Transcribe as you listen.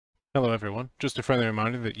Hello, everyone. Just a friendly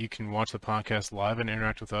reminder that you can watch the podcast live and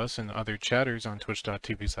interact with us and other chatters on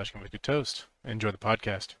twitch.tv/convictedtoast. Enjoy the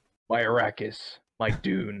podcast. My Arrakis, my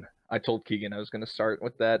Dune. I told Keegan I was going to start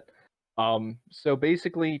with that. So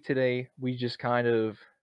basically today we just kind of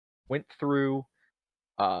went through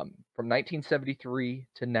from 1973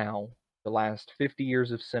 to now, the last 50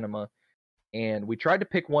 years of cinema, and we tried to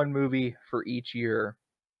pick one movie for each year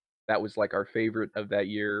that was like our favorite of that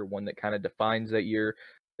year, one that kind of defines that year.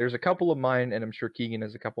 There's a couple of mine, and I'm sure Keegan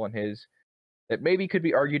has a couple on his that maybe could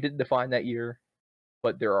be argued didn't define that year,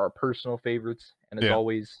 but there are personal favorites. And as Yeah.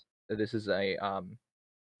 always, this is a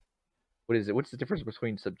what is it? What's the difference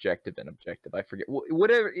between subjective and objective? I forget.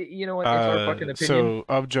 Whatever, you know what? It's our fucking opinion. So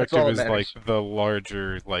That's objective all that is like matters.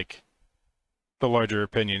 the larger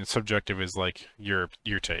opinion. Subjective is like your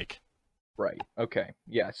take. Right. Okay.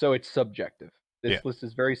 Yeah. So it's subjective. Yeah. This list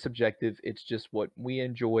is very subjective. It's just what we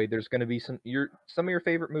enjoy. There's going to be some of your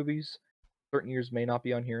favorite movies. Certain years may not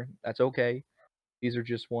be on here. That's okay. These are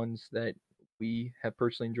just ones that we have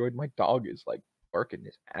personally enjoyed. My dog is like barking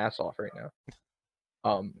his ass off right now.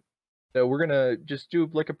 Um, so we're gonna just do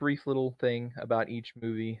like a brief little thing about each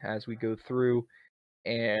movie as we go through,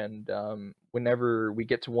 and whenever we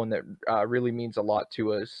get to one that really means a lot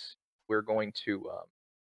to us, we're going to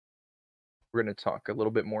talk a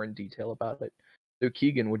little bit more in detail about it. So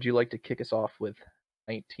Keegan, would you like to kick us off with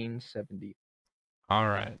 1970? All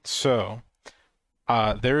right. So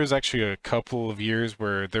there is actually a couple of years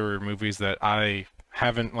where there were movies that I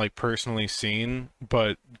haven't like personally seen,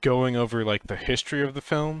 but going over like the history of the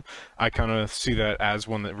film, I kind of see that as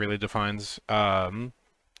one that really defines the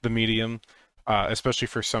medium, especially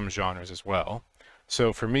for some genres as well.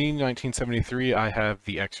 So for me, 1973, I have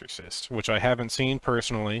The Exorcist, which I haven't seen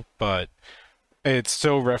personally, but it's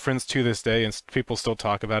still referenced to this day, and people still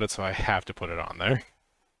talk about it, so I have to put it on there.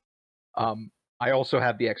 I also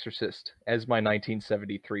have The Exorcist as my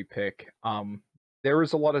 1973 pick. There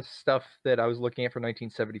was a lot of stuff that I was looking at for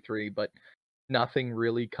 1973, but nothing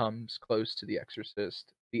really comes close to The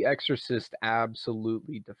Exorcist. The Exorcist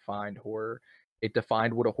absolutely defined horror. It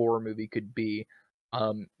defined what a horror movie could be.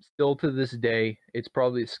 Still to this day, it's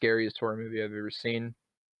probably the scariest horror movie I've ever seen.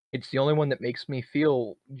 It's the only one that makes me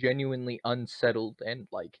feel genuinely unsettled and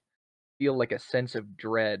like feel like a sense of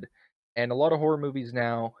dread. And a lot of horror movies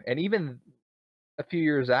now, and even a few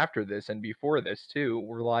years after this and before this too,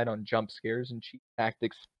 relied on jump scares and cheap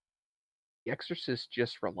tactics. The Exorcist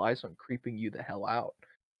just relies on creeping you the hell out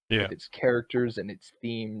Yeah. with its characters and its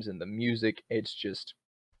themes and the music.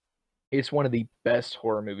 It's one of the best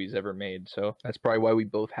horror movies ever made. So that's probably why we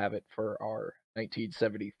both have it for our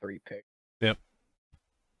 1973 pick. Yep.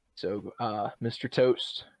 So, Mr.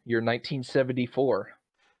 Toast, your 1974.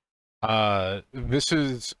 This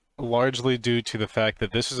is largely due to the fact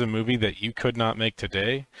that this is a movie that you could not make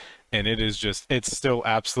today, and it's still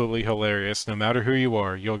absolutely hilarious. No matter who you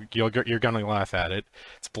are, you're gonna laugh at it.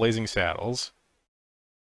 It's Blazing Saddles.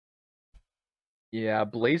 Yeah,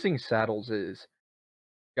 Blazing Saddles is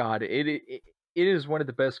God. It is one of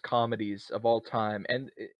the best comedies of all time,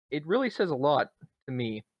 and it really says a lot to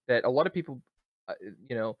me that a lot of people, uh,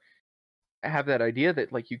 you know, have that idea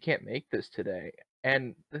that like you can't make this today.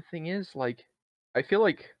 And the thing is, like, I feel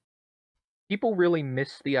like people really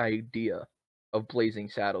miss the idea of Blazing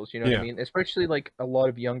Saddles. You know what I Yeah, mean? Especially like a lot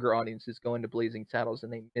of younger audiences go into Blazing Saddles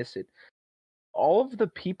and they miss it. All of the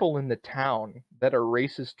people in the town that are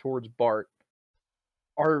racist towards Bart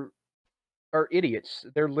are are idiots.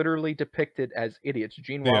 They're literally depicted as idiots.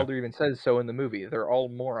 Gene yeah. Wilder even says so in the movie. They're all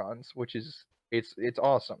morons, which is it's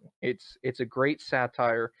awesome. It's a great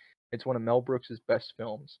satire. It's one of Mel Brooks's best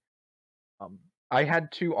films. Um, I had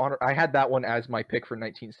that one as my pick for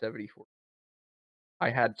 1974. I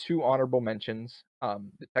had two honorable mentions.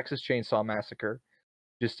 The Texas Chainsaw Massacre,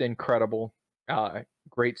 just incredible.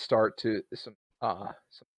 Great start to some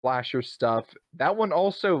slasher stuff. That one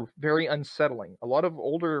also very unsettling. A lot of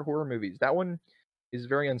older horror movies. That one is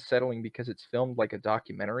very unsettling because it's filmed like a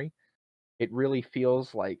documentary. It really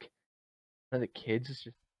feels like one of the kids is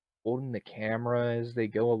just holding the camera as they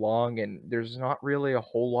go along, and there's not really a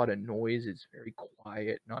whole lot of noise. It's very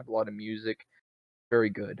quiet, not a lot of music. Very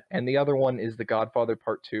good. And the other one is The Godfather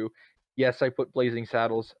Part 2. Yes, I put Blazing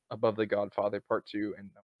Saddles above The Godfather Part 2. And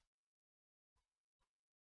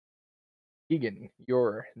Egan,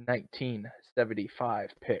 your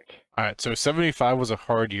 1975 pick. All right, so 75 was a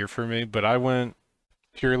hard year for me, but I went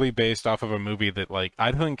purely based off of a movie that like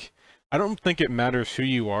I don't think it matters who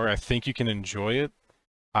you are. I think you can enjoy it.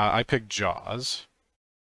 I picked Jaws.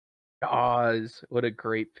 Jaws, what a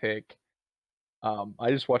great pick. I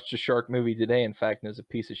just watched a shark movie today, in fact, and it was a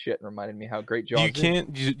piece of shit and reminded me how great Jaws is.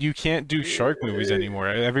 You can't do shark movies anymore.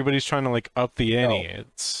 Everybody's trying to like up the ante. No,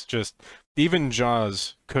 It's just even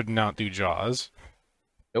Jaws could not do Jaws.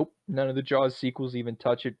 nope, none of the Jaws sequels even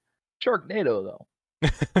touch it. Sharknado, though.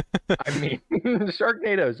 I mean,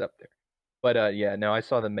 Sharknado's up there. But yeah, no, I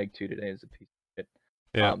saw the Meg 2 today as a piece of shit.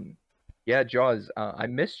 Yeah. Yeah, Jaws. I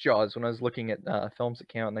missed Jaws when I was looking at films that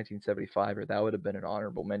came out in 1975, or that would have been an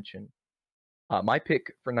honorable mention. My pick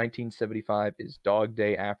for 1975 is Dog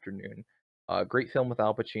Day Afternoon. Great film with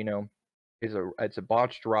Al Pacino. It's a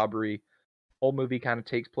botched robbery. Whole movie kind of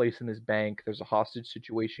takes place in this bank. There's a hostage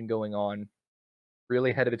situation going on,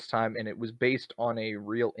 really ahead of its time, and it was based on a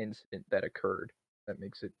real incident that occurred. That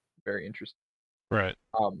makes it very interesting. Right.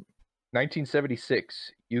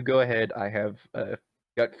 1976. You go ahead. I have a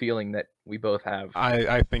gut feeling that we both have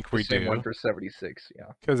I think the we same one do. for 76. Yeah.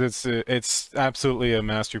 Because it's absolutely a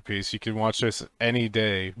masterpiece. You can watch this any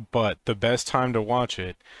day, but the best time to watch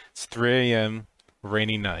it, it's 3 a.m.,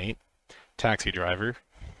 rainy night, Taxi Driver.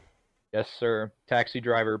 Yes, sir. Taxi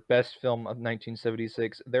Driver, best film of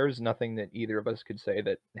 1976. There's nothing that either of us could say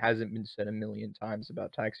that hasn't been said a million times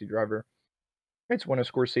about Taxi Driver. It's one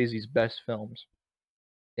of Scorsese's best films.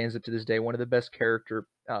 Stands up to this day, one of the best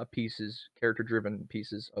character-driven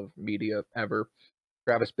pieces of media ever.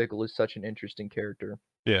 Travis Bickle is such an interesting character.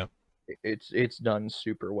 Yeah. It's done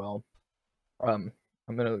super well. I'm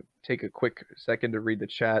gonna take a quick second to read the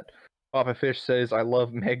chat. Papa Fish says, "I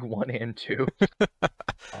love Meg 1 and 2."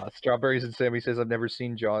 Strawberries and Sammy says, "I've never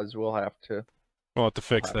seen Jaws. We'll have to We'll have to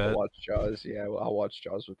fix have to that. watch Jaws." Yeah, well, I'll watch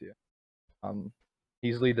Jaws with you.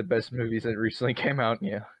 Easily the best movies that recently came out.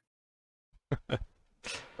 Yeah.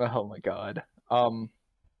 Oh my god.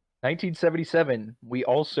 1977. We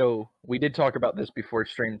did talk about this before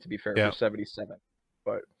stream. To be fair, Yeah. for 77,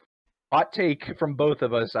 but hot take from both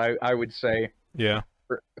of us. I would say Yeah.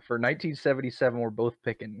 for 1977, we're both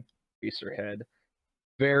picking Racerhead.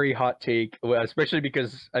 Very hot take, especially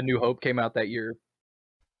because A New Hope came out that year.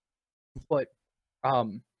 But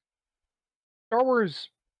um, Star Wars.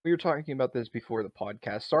 We were talking about this before the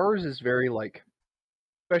podcast. Star Wars is very like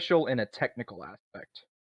special in a technical aspect.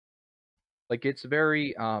 Like it's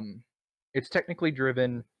very it's technically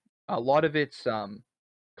driven. A lot of its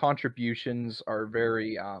contributions are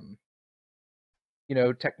very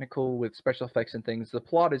technical with special effects and things. The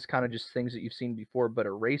plot is kind of just things that you've seen before, but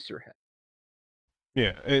Eraserhead.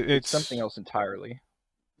 Yeah. It's something else entirely.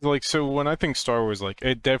 Like, so when I think Star Wars, like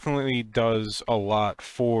it definitely does a lot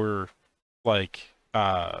like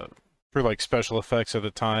uh for like special effects at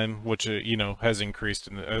the time, which has increased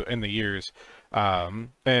in the years. And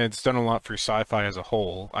it's done a lot for sci-fi as a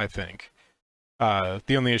whole, I think.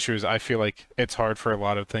 The only issue is I feel like it's hard for a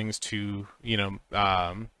lot of things to,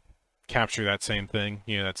 capture that same thing,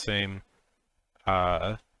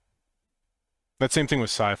 uh that same thing with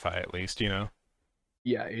sci-fi at least.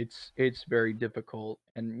 Yeah, it's very difficult.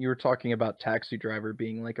 And you were talking about Taxi Driver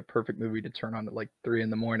being like a perfect movie to turn on at like 3 in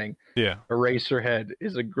the morning. Yeah. Eraserhead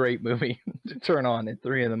is a great movie to turn on at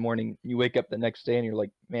 3 in the morning. You wake up the next day and you're like,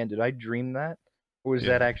 man, did I dream that? Or was Yeah.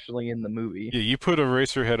 that actually in the movie? Yeah, you put a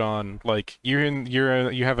Eraserhead on, like you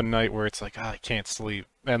have a night where it's like, I can't sleep,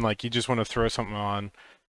 and like you just want to throw something on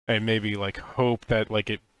and maybe like hope that like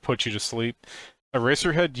it puts you to sleep.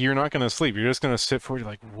 Eraserhead, you're not gonna sleep. You're just gonna sit for it,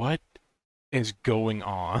 like, what is going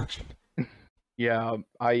on? Yeah,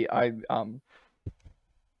 I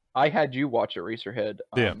had you watch Eraserhead,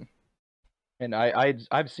 Yeah. and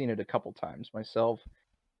I've seen it a couple times myself.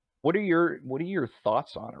 What are your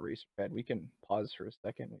thoughts on Eraserhead? We can pause for a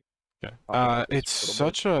second. Okay. Talk about this It's for a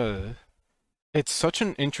little bit. such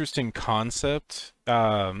an interesting concept.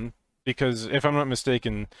 Because if I'm not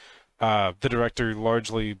mistaken, the director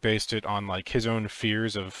largely based it on like his own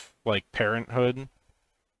fears of like parenthood.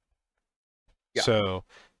 Yeah. So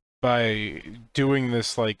by doing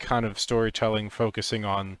this like kind of storytelling focusing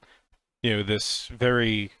on this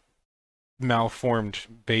very malformed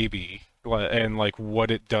baby and like what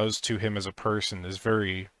it does to him as a person is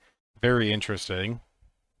very, very interesting.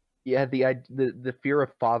 Yeah, the fear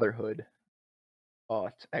of fatherhood. Oh,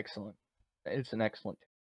 it's excellent. It's an excellent.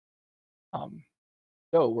 Um,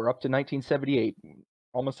 so we're up to 1978,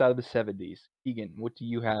 almost out of the 70s. Keegan, what do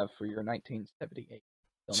you have for your 1978 film?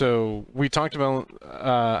 So we talked about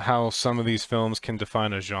how some of these films can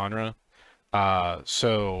define a genre.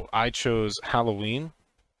 So I chose Halloween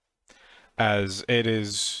as it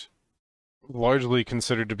is largely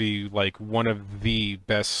considered to be like one of the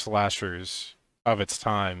best slashers of its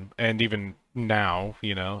time, and even now,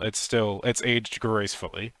 it's aged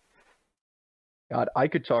gracefully. God, I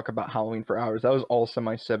could talk about Halloween for hours. That was also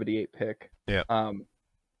my 78 pick. Yeah.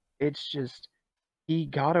 It's just he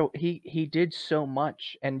did so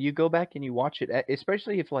much, and you go back and you watch it,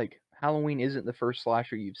 especially if like Halloween isn't the first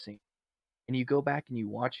slasher you've seen, and you go back and you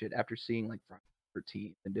watch it after seeing like Friday the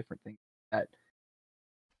 13th and different things like that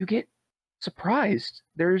you get surprised.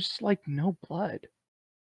 There's like no blood.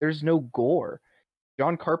 There's no gore.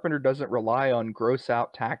 John Carpenter doesn't rely on gross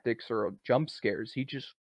out tactics or jump scares. He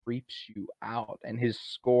just creeps you out, and his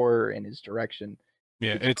score and his direction,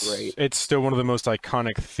 Yeah, it's great. it's still one of the most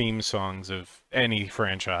iconic theme songs of any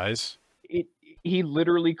franchise. It he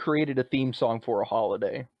literally created a theme song for a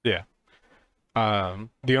holiday. Yeah.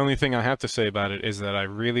 The only thing I have to say about it is that I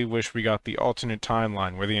really wish we got the alternate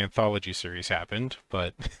timeline where the anthology series happened,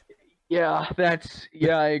 but Yeah,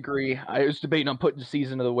 I agree. I was debating on putting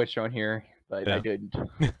Season of the Witch on here, but I yeah. didn't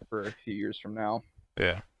for a few years from now.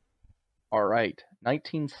 Yeah. All right,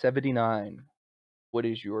 1979. What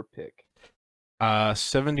is your pick?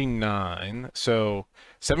 79. So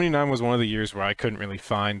 79 was one of the years where I couldn't really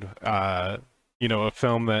find a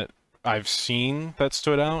film that I've seen that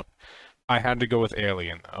stood out. I had to go with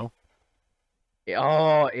Alien though.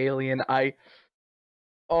 Oh, Alien. I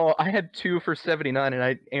had two for 79,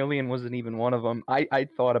 and Alien wasn't even one of them. I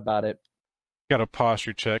thought about it. Got a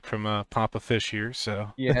posture check from Papa Fish here,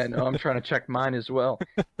 so Yeah, no, I'm trying to check mine as well.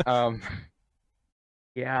 Um,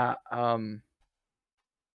 yeah,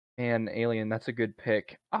 and Alien, that's a good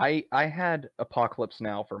pick. I had Apocalypse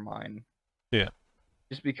Now for mine, yeah.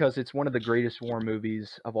 just because it's one of the greatest war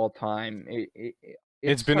movies of all time. It's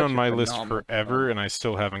It's been on such a my list phenomenal forever film. and I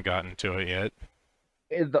still haven't gotten to it yet.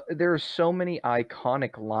 There are so many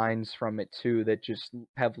iconic lines from it too that just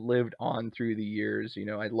have lived on through the years. You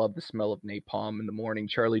know, I love the smell of napalm in the morning.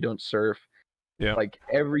 Charlie Don't Surf. Yeah. Like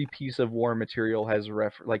every piece of war material has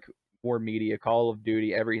like war media, Call of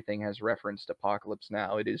Duty, everything has referenced Apocalypse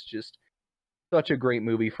Now. It is just such a great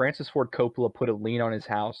movie. Francis Ford Coppola put a lien on his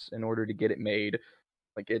house in order to get it made.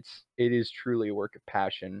 Like it is truly a work of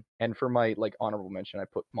passion. And for my like honorable mention, I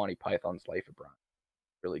put Monty Python's Life of Brian.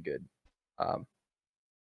 Really good. Um,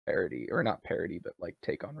 parody or not parody, but like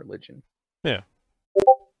take on religion. Yeah.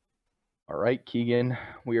 All right, Keegan,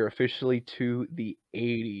 we are officially to the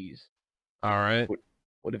 80s. All right.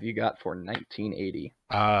 What have you got for 1980?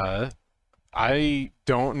 Uh I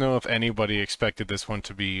don't know if anybody expected this one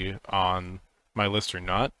to be on my list or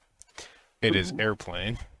not. It is Ooh.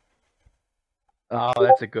 Airplane. Oh,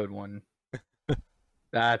 that's a good one.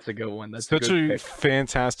 That's a good one. That's a Such good a pick.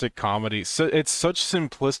 fantastic comedy. So it's such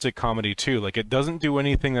simplistic comedy too. Like it doesn't do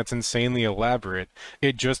anything that's insanely elaborate.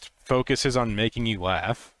 It just focuses on making you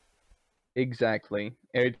laugh. Exactly.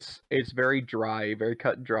 It's very dry, very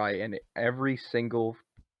cut and dry, and every single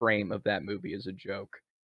frame of that movie is a joke.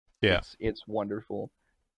 Yeah. It's wonderful.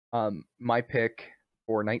 My pick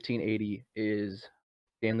for 1980 is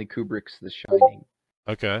Stanley Kubrick's The Shining,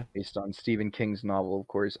 Okay. based on Stephen King's novel, of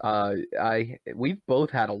course. We've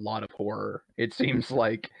both had a lot of horror, it seems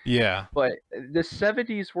like, Yeah. but the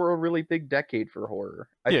 70s were a really big decade for horror.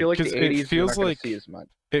 I Yeah, feel like because the 80s we're not going to see as much.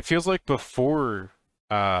 it feels like before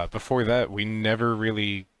that we never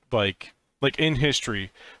really like in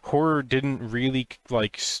history, horror didn't really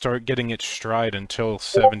like start getting its stride until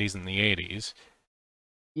 70s and the 80s.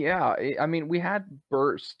 Yeah, I mean, we had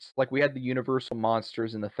bursts, like we had the Universal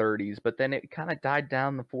monsters in the 30s, but then it kind of died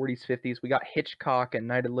down in the 40s, 50s. We got Hitchcock and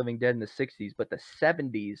Night of the Living Dead in the 60s, but the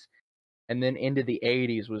 70s and then into the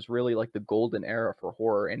 80s was really like the golden era for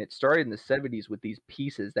horror. And it started in the 70s with these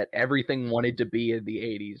pieces that everything wanted to be in the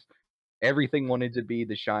 80s. Everything wanted to be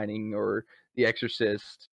The Shining or The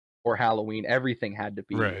Exorcist or Halloween. Everything had to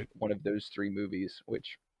be Right. one of those three movies,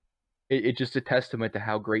 which it's just a testament to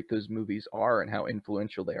how great those movies are and how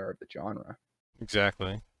influential they are of the genre.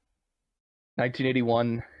 Exactly.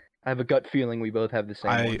 1981. I have a gut feeling we both have the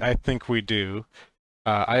same one. I think we do.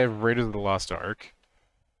 I have Raiders of the Lost Ark.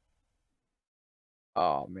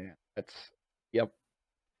 Oh man, that's yep.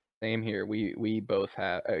 Same here. We both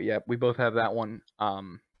have we both have that one.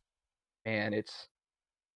 And it's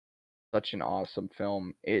such an awesome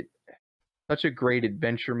film. It such a great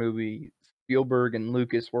adventure movie. Spielberg and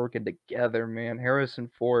Lucas working together, man.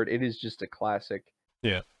 Harrison Ford. It is just a classic.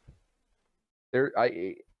 Yeah. There,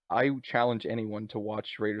 I challenge anyone to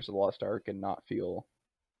watch Raiders of the Lost Ark and not feel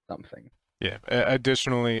something. Yeah.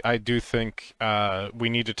 Additionally, I do think we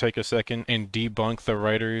need to take a second and debunk the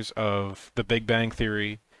writers of The Big Bang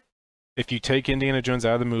Theory. If you take Indiana Jones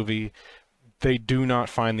out of the movie, they do not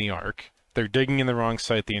find the Ark. They're digging in the wrong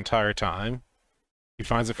site the entire time. He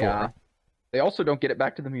finds it for Yeah. him. They also don't get it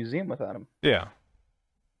back to the museum without him. Yeah.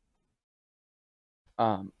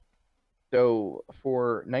 Um, so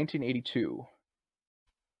for 1982,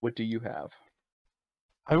 what do you have?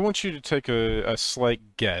 I want you to take a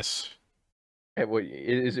slight guess.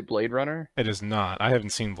 Is it Blade Runner? It is not. I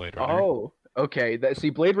haven't seen Blade Runner. Oh, okay. See,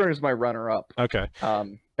 Blade Runner is my runner-up. Okay.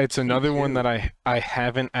 It's Me another one that too. I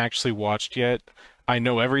haven't actually watched yet. I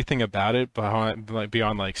know everything about it,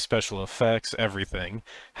 beyond like special effects, everything.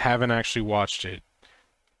 Haven't actually watched it.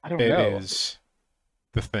 I don't It know. is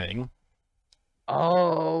The Thing.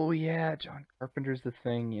 Oh yeah, John Carpenter's The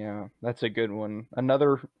Thing. Yeah, that's a good one.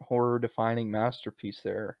 Another horror-defining masterpiece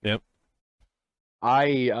there. Yep.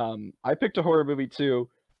 I picked a horror movie too.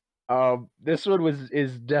 This one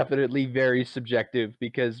is definitely very subjective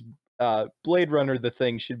because Blade Runner The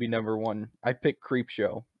Thing should be number one. I picked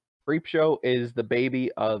Creepshow. Creepshow is the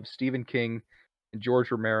baby of Stephen King and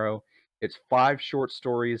George Romero. It's 5 short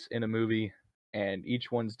stories in a movie, and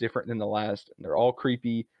each one's different than the last. And they're all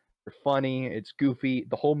creepy. They're funny. It's goofy.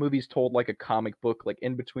 The whole movie's told like a comic book. Like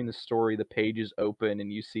in between the story, the pages open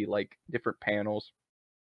and you see like different panels.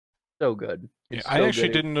 So good. Yeah, It's I so actually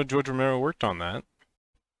good. didn't know George Romero worked on that.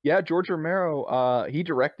 Yeah, George Romero, he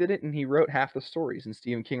directed it and he wrote half the stories, and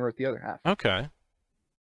Stephen King wrote the other half. Okay.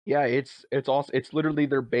 Yeah, it's also it's literally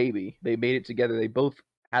their baby. They made it together. They both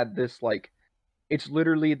had this like it's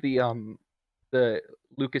literally the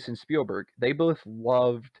Lucas and Spielberg. They both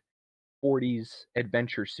loved 40s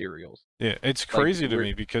adventure serials. Yeah, it's Like crazy to we're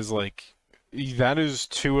me because like that is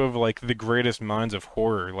two of like the greatest minds of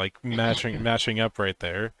horror, like matching up right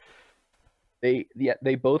there.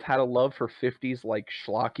 they both had a love for 50s like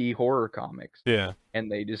schlocky horror comics, Yeah.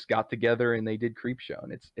 and they just got together and they did Creepshow,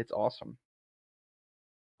 and it's awesome.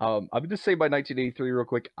 I'm gonna say by 1983 real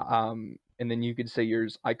quick. And then you could say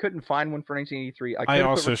yours. I couldn't find one for 1983. I I could have put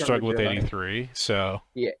also Return of struggled the with Jedi. 83, so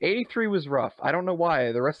Yeah, 83 was rough. I don't know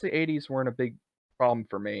why. The rest of the 80s weren't a big problem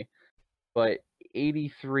for me, but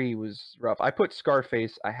 83 was rough. I put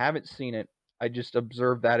Scarface. I haven't seen it. I just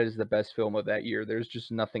observed that as the best film of that year. There's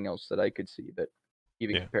just nothing else that I could see that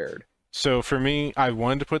even yeah. compared. So for me, I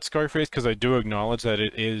wanted to put Scarface because I do acknowledge that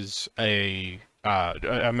it is a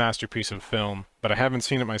masterpiece of film, but I haven't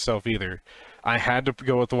seen it myself either. I had to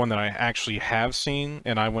go with the one that I actually have seen,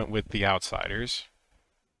 and I went with The Outsiders.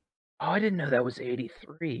 Oh, I didn't know that was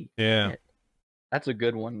 83. Yeah. Shit. That's a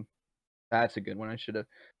good one. That's a good one. I should have.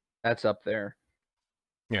 That's up there.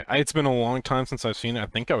 Yeah, it's been a long time since I've seen it. I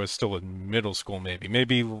think I was still in middle school,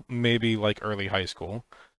 maybe like early high school.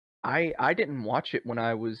 I didn't watch it when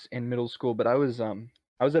I was in middle school, but I was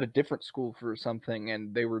at a different school for something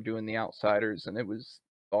and they were doing The Outsiders and it was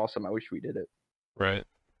awesome. I wish we did it. Right.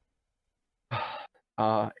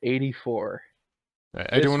 84.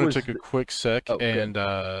 I do This want to was take a quick sec, oh good. and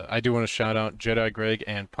I do want to shout out Jedi Greg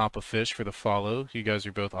and Papa Fish for the follow. You guys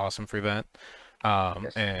are both awesome for that.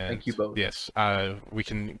 Yes. And Thank you both. yes, we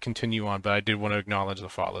can continue on, but I did want to acknowledge the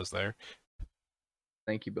follows there.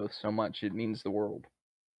 Thank you both so much. It means the world.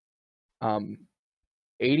 Um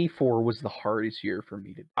 84 was the hardest year for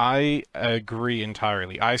me to I agree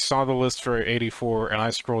entirely. I saw the list for 84, and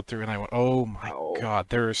I scrolled through, and I went, "Oh my oh. God,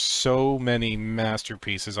 there are so many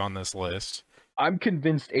masterpieces on this list." I'm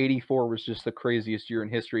convinced 84 was just the craziest year in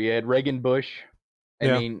history. You had Reagan Bush. I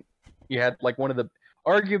Yeah. mean, you had like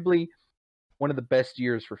arguably one of the best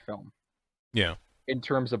years for film Yeah. in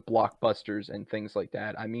terms of blockbusters and things like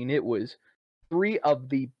that. I mean, it was 3 of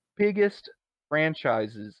the biggest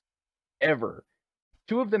franchises ever.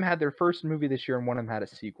 2 of them had their first movie this year, and one of them had a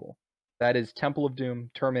sequel. That is Temple of Doom,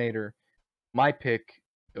 Terminator. My pick,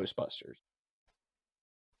 Ghostbusters.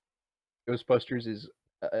 Ghostbusters is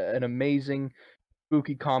an amazing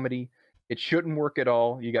spooky comedy. It shouldn't work at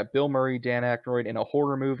all. You got Bill Murray, Dan Aykroyd in a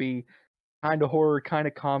horror movie, kind of horror, kind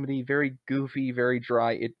of comedy, very goofy, very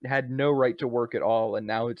dry. It had no right to work at all, and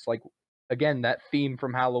now it's like again that theme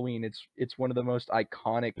from Halloween. It's one of the most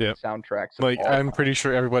iconic Yep. soundtracks of Like all I'm time. pretty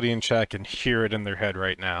sure everybody in chat can hear it in their head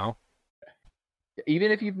right now.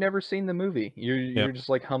 Even if you've never seen the movie, Yep. you're just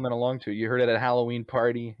like humming along to it. You heard it at a Halloween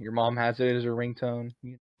party. Your mom has it as a ringtone.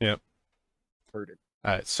 You Yep. heard it.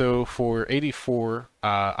 All right, so for 84,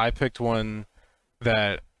 I picked one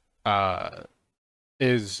that uh,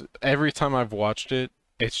 is every time I've watched it,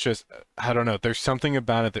 it's just, I don't know, there's something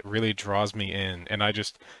about it that really draws me in, and I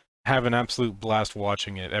just have an absolute blast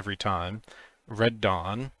watching it every time. Red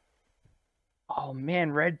Dawn. Oh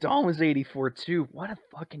man, Red Dawn was 84 too. What a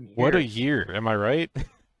fucking What a year. year, am I right?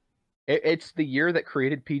 It's the year that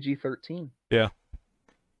created PG-13. Yeah,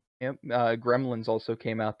 Yep. Gremlins also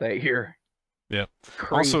came out that year. yeah.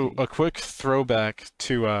 Also, Crazy. a quick throwback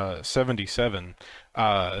to 77.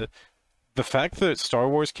 Uh, the fact that Star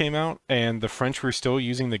Wars came out and the French were still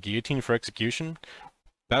using the guillotine for execution,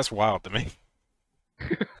 that's wild to me.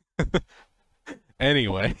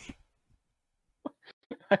 Anyway,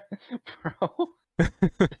 Bro,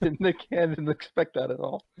 I didn't expect that at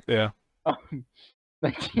all. yeah. Um,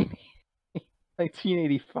 19,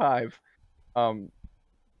 1985. Um,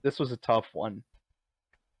 this was a tough one.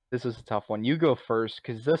 This is a tough one. You go first,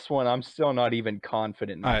 because this one I'm still not even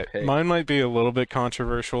confident in my pick. Mine might be a little bit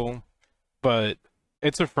controversial, but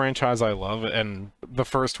it's a franchise I love, and the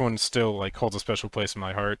first one still like holds a special place in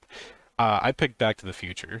my heart. I picked Back to the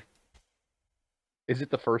Future. Is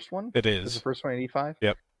it the first one? It Is the is. first one 85?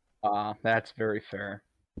 Yep. That's very fair.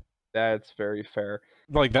 That's very fair.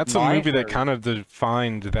 Like that's a Mine movie that are kind of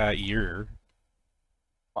defined that year.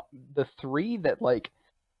 the three that like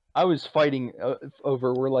I was fighting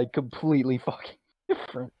over were like completely fucking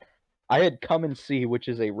different. I had Come and See, which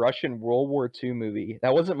is a Russian World War II movie.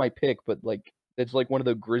 That wasn't my pick, but like it's like one of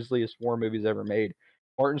the grisliest war movies ever made.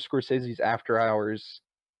 Martin Scorsese's After Hours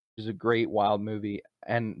is a great wild movie,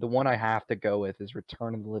 and the one I have to go with is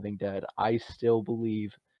Return of the Living Dead. I still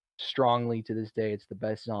believe strongly to this day it's the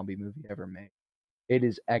best zombie movie ever made. It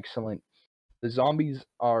is excellent. The zombies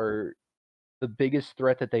are the biggest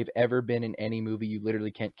threat that they've ever been in any movie. You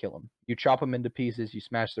literally can't kill them. You chop them into pieces, you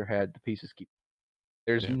smash their head, the pieces keep.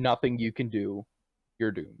 There's Yeah. nothing you can do.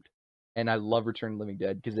 You're doomed. And I love Return of the Living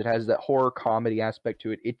Dead because it has that horror comedy aspect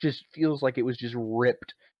to it. It just feels like it was just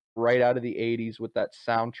ripped right out of the 80s with that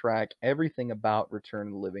soundtrack. Everything about Return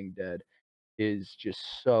of the Living Dead is just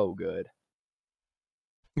so good.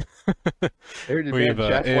 We have Just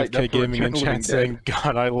like AFK that for Gaming Return in of the Living chat saying, Dead.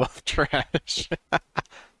 "God, I love trash."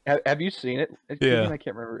 Have you seen it? Yeah, I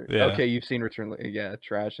can't remember. yeah, Okay, you've seen Return. Yeah,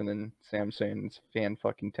 trash, and then Sam saying it's fan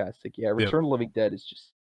fucking tastic. Yeah, yep. Return of the Living Dead is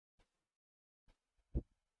just.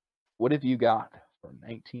 What have you got for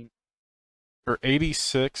 19? For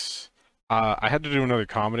 86, I had to do another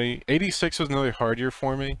comedy. 86 was another hard year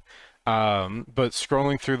for me. But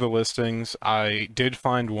scrolling through the listings, I did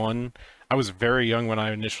find one. I was very young when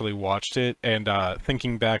I initially watched it, and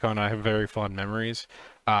thinking back on, I have very fond memories.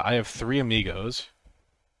 I have Three Amigos.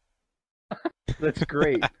 That's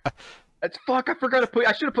great. That's fuck. I forgot to put.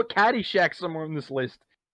 I should have put Caddyshack somewhere on this list.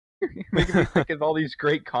 Making me think of all these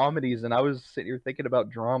great comedies, and I was sitting here thinking about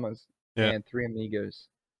dramas. Yeah. And Three Amigos.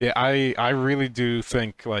 Yeah, I really do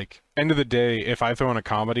think, like, end of the day, if I throw in a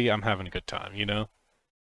comedy, I'm having a good time, you know?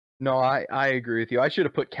 No, I agree with you. I should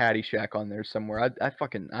have put Caddyshack on there somewhere. I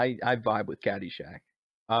vibe with Caddyshack.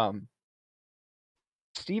 Um,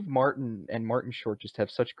 Steve Martin and Martin Short just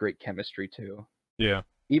have such great chemistry too. Yeah.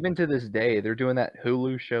 Even to this day, they're doing that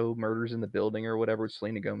Hulu show, Murders in the Building or whatever with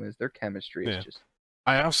Selena Gomez. Their chemistry is Yeah. just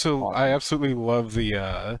I awesome. absolutely love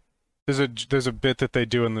the there's a bit that they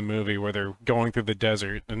do in the movie where they're going through the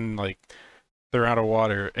desert and like they're out of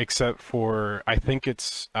water except for I think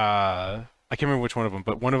it's I can't remember which one of them,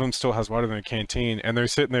 but one of them still has water in their canteen and they're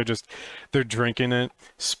sitting there just they're drinking it,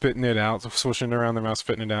 spitting it out, swishing it around their mouth,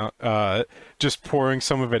 spitting it out, just pouring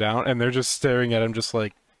some of it out and they're just staring at him just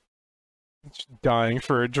like dying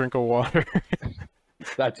for a drink of water.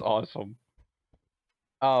 That's awesome.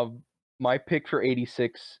 My pick for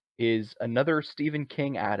 86 is another Stephen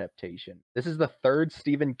King adaptation. This is the third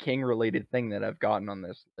Stephen King related thing that I've gotten on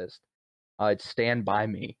this list. It's Stand By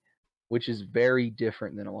Me, which is very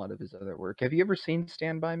different than a lot of his other work. Have you ever seen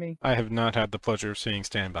Stand By Me? I have not had the pleasure of seeing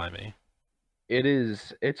Stand By Me.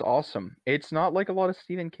 It's awesome. It's not like a lot of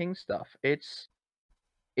Stephen King stuff. It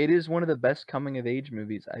is one of the best coming of age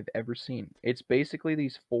movies I've ever seen. It's basically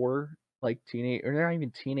these four like teenage or they're not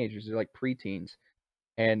even teenagers, they're like preteens,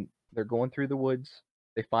 and they're going through the woods.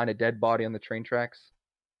 They find a dead body on the train tracks.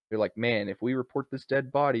 They're like, man, if we report this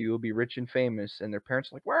dead body, we'll be rich and famous. And their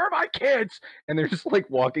parents are like, where are my kids? And they're just like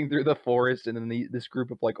walking through the forest, and then this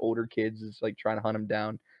group of like older kids is like trying to hunt them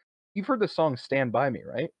down. You've heard the song "Stand By Me,"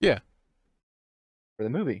 right? Yeah. For the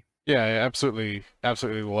movie, Yeah, I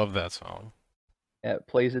absolutely love that song. yeah, it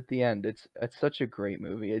plays at the end. It's such a great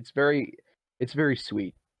movie. It's very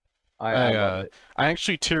sweet. I love it. I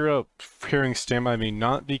actually tear up hearing Stand By Me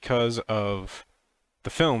not because of the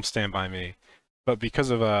film Stand By Me, but because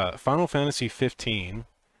of Final Fantasy 15.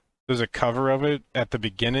 There's a cover of it at the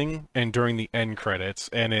beginning and during the end credits,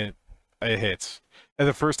 and it hits. And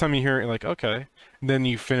the first time you hear it, you're like, okay. And then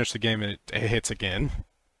you finish the game and it hits again.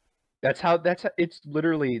 It's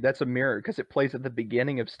literally that's a mirror because it plays at the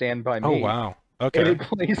beginning of Stand By Oh Me, wow. and Okay. it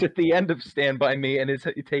plays at the end of Stand By Me, and it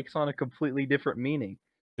takes on a completely different meaning.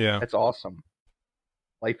 Yeah, That's awesome.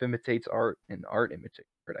 Life imitates art, and art imitates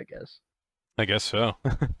art, I guess. I guess so.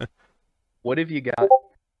 What have you got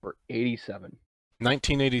for 87?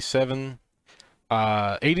 1987.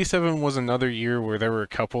 87 was another year where there were a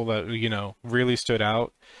couple that, you know, really stood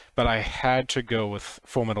out, but I had to go with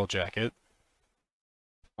Full Metal Jacket.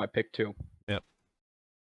 My pick two. Yep.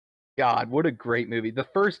 God, what a great movie. The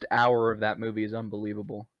first hour of that movie is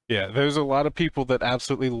unbelievable. Yeah, there's a lot of people that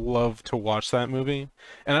absolutely love to watch that movie,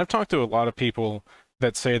 and I've talked to a lot of people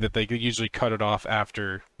that say that they could usually cut it off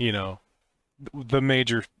after, the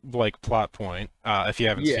major like plot point. If you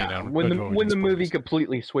haven't seen it, Yeah, I'm when avoiding the movie spoilers.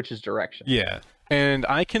 completely switches direction. Yeah, and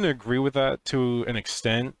I can agree with that to an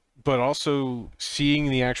extent, but also seeing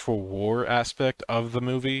the actual war aspect of the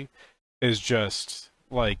movie is just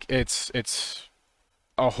like it's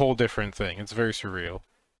a whole different thing. It's very surreal.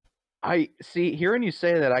 I see, hearing you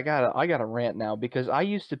say that, I gotta rant now because I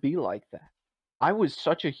used to be like that. I was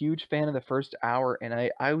such a huge fan of the first hour, and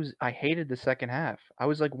I hated the second half. I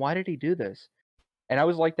was like, why did he do this? And I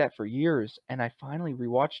was like that for years, and I finally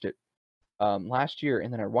rewatched it last year,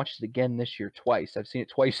 and then I watched it again this year twice. I've seen it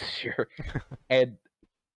twice this year, and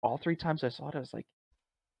all three times I saw it, I was like,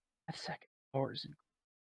 that second hour is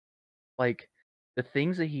like the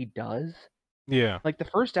things that he does. Yeah, Like the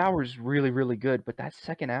first hour is really, really good, but that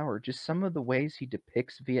second hour, just some of the ways he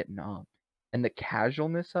depicts Vietnam and the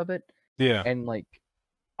casualness of it, yeah. and like,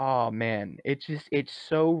 oh man, it's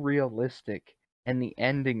so realistic. And the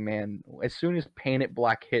ending, man, as soon as Paint It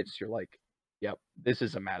Black hits, you're like, yep, this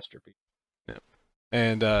is a masterpiece. Yeah.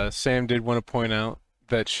 And Sam did want to point out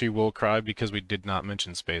that she will cry because we did not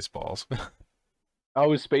mention Spaceballs.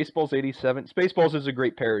 Oh, is Spaceballs 87? Spaceballs is a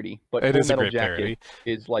great parody, but It Full is a Metal great Jacket parody.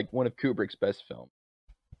 is like one of Kubrick's best films.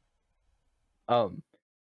 Um,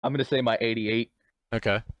 I'm gonna say my 88.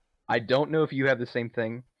 Okay. I don't know if you have the same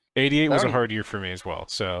thing. 88 I was don't a even, hard year for me as well.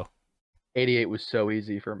 So, 88 was so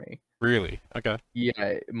easy for me. really. Okay. Yeah,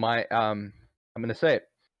 I'm gonna say it.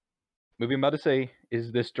 Movie I'm about to say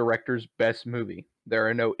is this director's best movie. There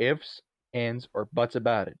are no ifs, ands, or buts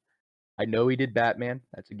about it. I know he did Batman.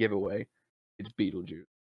 That's a giveaway. It's Beetlejuice.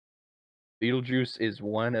 Beetlejuice is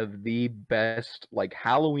one of the best like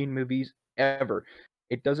Halloween movies ever.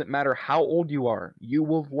 It doesn't matter how old you are, you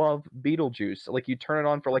will love Beetlejuice. Like you turn it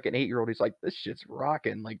on for like an 8-year-old, he's like, "This shit's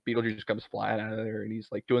rocking!" Like Beetlejuice comes flying out of there, and he's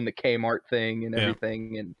like doing the Kmart thing and Yeah.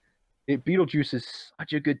 everything. And Beetlejuice is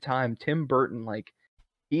such a good time. Tim Burton, like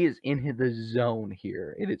he is in the zone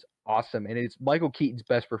here. It is awesome, and it's Michael Keaton's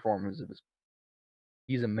best performance of his.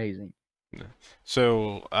 He's amazing.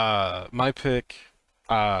 So, my pick,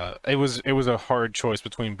 it was a hard choice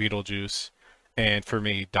between Beetlejuice and for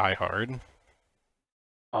me, Die Hard.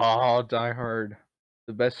 Oh, Die Hard,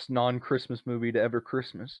 the best non-Christmas movie to ever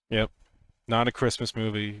Christmas. Yep. Not a Christmas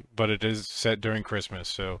movie, but it is set during Christmas,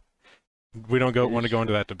 so we don't It want is to go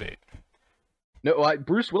into true. that debate. No,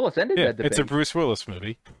 Bruce Willis ended Yeah, that it's a debate. Bruce Willis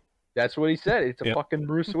movie. That's what he said. It's a Yep. fucking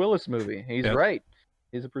Bruce Willis movie. He's Yep. right.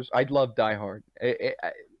 He's a Bruce. I'd love Die Hard.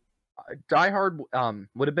 Die Hard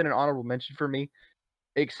would have been an honorable mention for me,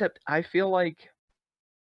 except I feel like,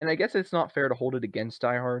 and I guess it's not fair to hold it against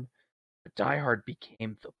Die Hard, but Die Hard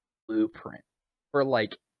became the blueprint for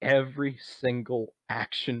like every single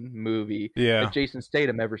action movie that Yeah. Jason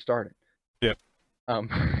Statham ever started. Yep. Um,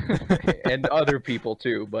 and other people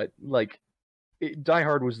too, but like Die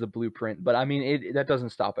Hard was the blueprint. But I mean, that doesn't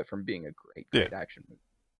stop it from being a great, Yeah. great action movie.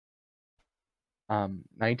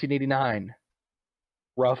 1989,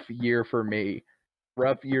 rough year for me.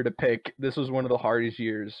 Rough year to pick. This was one of the hardest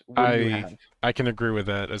years. What do you I have? I can agree with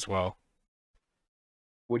that as well.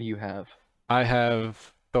 What do you have? I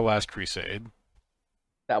have The Last Crusade.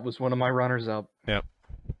 That was one of my runners up. Yep.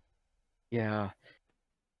 Yeah.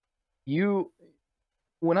 You,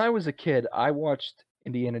 when I was a kid, I watched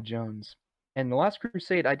Indiana Jones. And The Last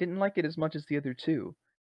Crusade, I didn't like it as much as the other two.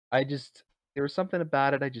 I just, there was something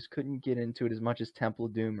about it, I just couldn't get into it as much as Temple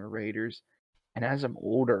of Doom or Raiders. And as I'm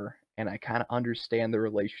older and I kind of understand the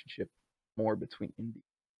relationship more between Indy and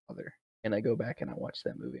Father, and I go back and I watch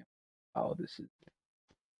that movie, oh, this is,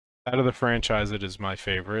 Out of the franchise, it is my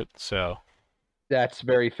favorite. So, that's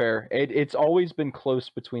very fair. It's always been close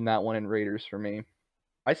between that one and Raiders for me.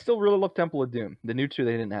 I still really love Temple of Doom. The new two,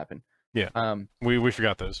 they didn't happen. yeah, Um, we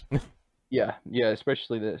forgot those. yeah,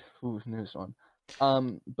 especially the newest one.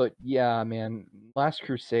 But yeah, man, Last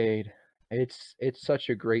Crusade, it's such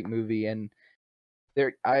a great movie, and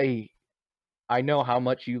there I know how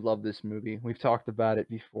much you love this movie. We've talked about it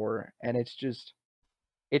before, and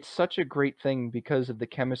it's such a great thing because of the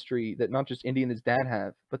chemistry that not just Indy and his dad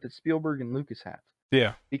have, but that Spielberg and Lucas have.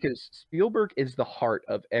 Yeah. Because Spielberg is the heart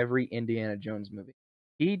of every Indiana Jones movie.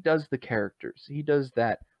 He does the characters. He does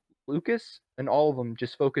that. Lucas and all of them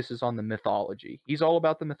just focuses on the mythology. He's all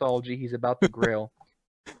about the mythology. He's about the Grail.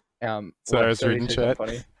 So I What? was Sorry, reading say something chat.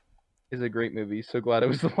 funny. It's a great movie. So glad it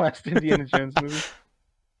was the last Indiana Jones movie.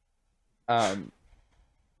 Um,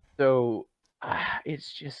 so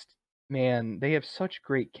it's just, man, they have such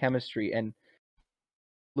great chemistry, and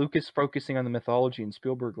Lucas focusing on the mythology and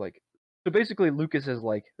Spielberg like So basically, Lucas is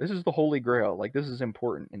like, this is the Holy Grail. Like, this is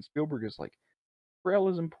important. And Spielberg is like, Grail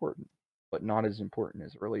is important, but not as important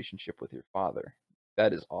as a relationship with your father.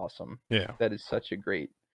 That is awesome. Yeah. That is such a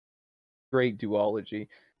great duology.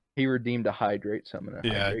 He redeemed a hydrate, so I'm gonna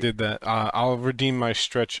Yeah, I hydrate. did that. I'll redeem my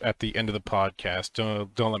stretch at the end of the podcast.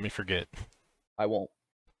 Don't let me forget. I won't.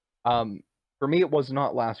 For me, it was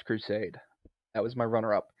not Last Crusade. That was my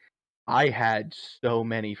runner-up. I had so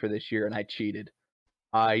many for this year, and I cheated.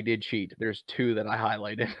 I did cheat. There's two that I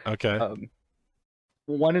highlighted. Okay. Um,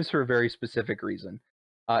 one is for a very specific reason.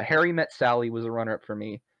 Harry Met Sally was a runner-up for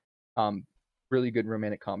me. Really good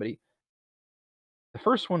romantic comedy. The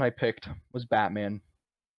first one I picked was Batman.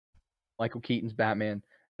 Michael Keaton's Batman,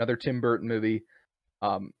 another Tim Burton movie.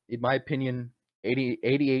 In my opinion, 80,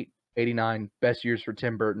 88, 89, best years for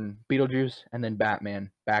Tim Burton. Beetlejuice and then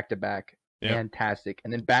Batman back to back. Yep. Fantastic.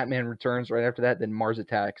 And then Batman Returns right after that, then Mars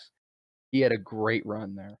Attacks. He had a great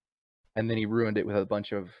run there. And then he ruined it with a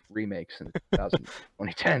bunch of remakes in the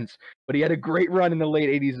 2010s. But he had a great run in the late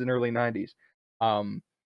 80s and early 90s.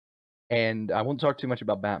 And I won't talk too much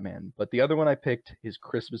about Batman, but the other one I picked is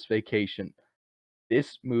Christmas Vacation.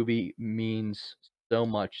 This movie means so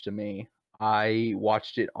much to me. I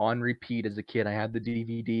watched it on repeat as a kid. I had the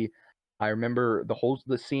DVD. I remember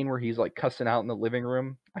the scene where he's like cussing out in the living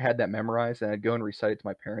room. I had that memorized, and I'd go and recite it to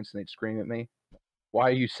my parents, and they'd scream at me. Why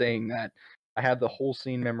are you saying that? I had the whole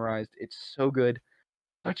scene memorized. It's so good.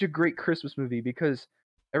 Such a great Christmas movie because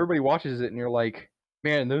everybody watches it and you're like,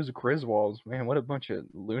 man, those Griswolds, man, what a bunch of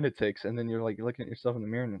lunatics. And then you're like looking at yourself in the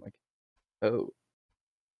mirror and you're like, oh,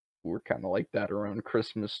 we're kind of like that around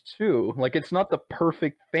Christmas too. Like, it's not the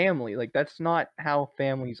perfect family. Like, that's not how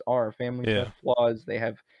families are. Families Yeah. have flaws. They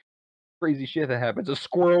have crazy shit that happens. A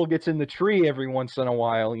squirrel gets in the tree every once in a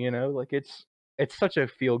while, you know? Like, it's such a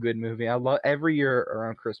feel good movie. I love every year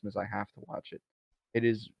around Christmas I have to watch it. It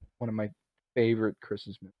is one of my favorite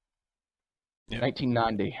Christmas movies. Yeah.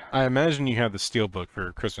 1990. I imagine you have the Steelbook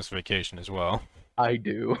for Christmas Vacation as well. I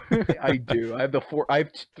do. I do. I have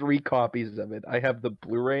 3 copies of it. I have the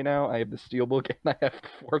Blu-ray now, I have the Steelbook, and I have the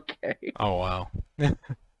 4K. Oh wow.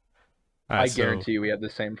 I So guarantee you we have the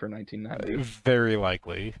same for 1990. very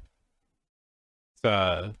likely. It's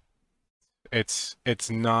not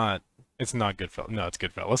Goodfellas. No, it's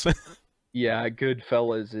Goodfellas. Yeah,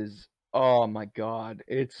 Goodfellas is, oh my god.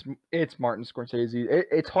 It's Martin Scorsese.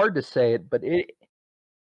 It's hard to say it, but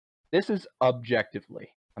this is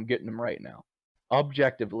objectively. I'm getting them right now.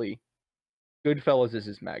 Objectively, Goodfellas is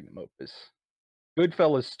his magnum opus.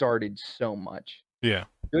 Goodfellas started so much. Yeah.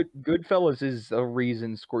 Goodfellas is the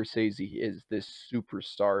reason Scorsese is this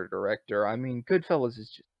superstar director. I mean, Goodfellas is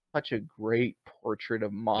just such a great portrait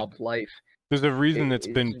of mob life. There's a reason it's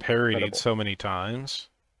It's been parodied incredible. so many times.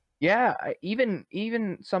 Yeah,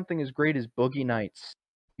 even something as great as Boogie Nights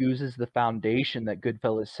uses the foundation that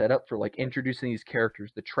Goodfellas set up for, like introducing these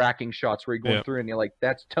characters, the tracking shots where you're going Yeah. through and you're like,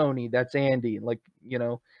 that's Tony, that's Andy, and like, you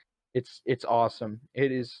know, it's awesome.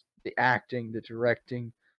 It is the acting, the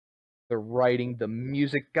directing, the writing, the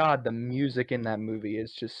music. God, the music in that movie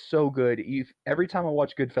is just so good. Every time I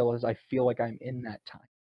watch Goodfellas, I feel like I'm in that time.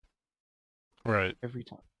 Right. Every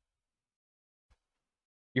time.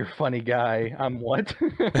 You're a funny guy. I'm what?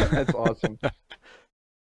 That's awesome.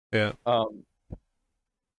 Yeah.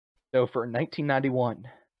 So for 1991,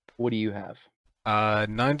 what do you have?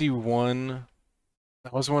 91.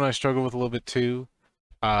 That was one I struggled with a little bit too.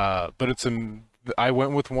 But I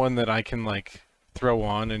went with one that I can like throw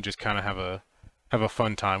on and just kind of have a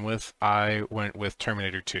fun time with. I went with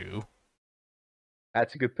Terminator 2.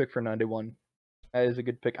 That's a good pick for 91. That is a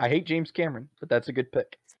good pick. I hate James Cameron, but that's a good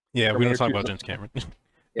pick. Yeah, we don't Terminator talk 2 about is James Cameron.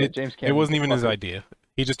 Yeah, James Cameron. It wasn't even his idea.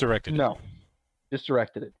 He just directed it. No, just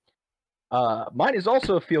directed it. Mine is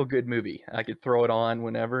also a feel-good movie. I could throw it on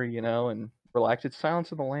whenever, you know, and relax. It's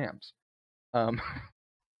Silence of the Lambs. I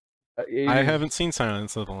haven't seen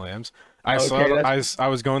Silence of the Lambs. I Okay, saw I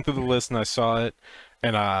was going through the list and I saw it,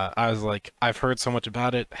 and I was like, I've heard so much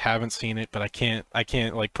about it, haven't seen it, but I can't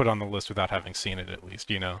like put it on the list without having seen it at least,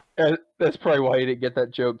 you know. That's probably why you didn't get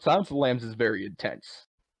that joke. Silence of the Lambs is very intense.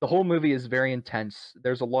 The whole movie is very intense.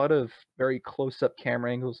 There's a lot of very close-up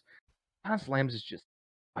camera angles. Silence of the Lambs is just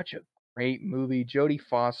such a great movie. Jodie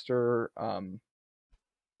Foster,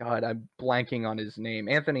 God, I'm blanking on his name.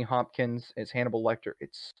 Anthony Hopkins as Hannibal Lecter.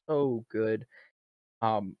 It's so good.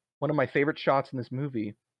 One of my favorite shots in this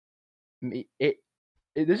movie.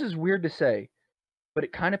 This is weird to say, but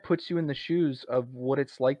it kind of puts you in the shoes of what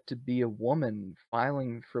it's like to be a woman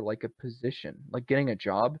filing for like a position, like getting a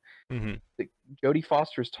job. Mm-hmm. Jodie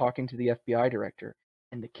Foster is talking to the FBI director,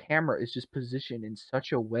 and the camera is just positioned in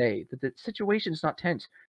such a way that the situation is not tense.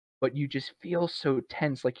 but you just feel so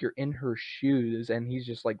tense, like you're in her shoes, and he's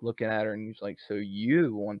just like looking at her, and he's like, "So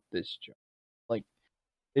you want this job?" Like,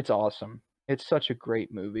 it's awesome. It's such a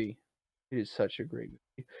great movie. It is such a great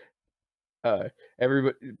movie. Uh,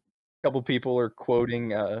 everybody, a couple people are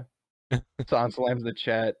quoting Silence Slams in the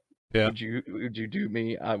chat. Yeah. Would you do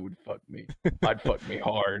me? I would fuck me. I'd fuck me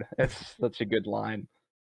hard. That's such a good line.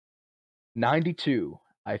 92.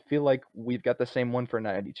 I feel like we've got the same one for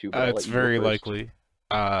 92, but I'll It's let you go very first. likely.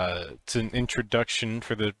 It's an introduction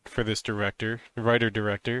for this director, writer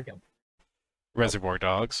director, Yep. Reservoir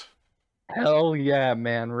Dogs. Hell yeah,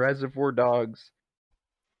 man. Reservoir Dogs.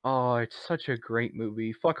 Oh, it's such a great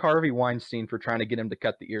movie. Fuck Harvey Weinstein for trying to get him to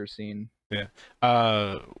cut the ear scene. Yeah.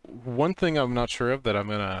 One thing I'm not sure of that I'm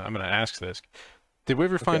gonna ask this. Did we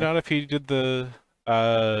ever find Okay. out if he did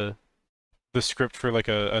uh the script for like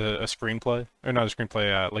a screenplay or not a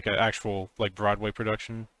screenplay, like an actual like Broadway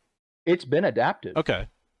production? It's been adapted. Okay.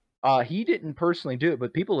 He didn't personally do it,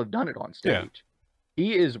 but people have done it on Yeah. stage.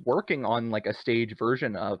 He is working on like a stage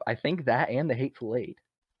version of, I think, that and the Hateful Eight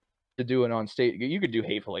to do it on stage. You could do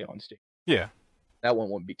Hateful Eight on stage. Yeah. That one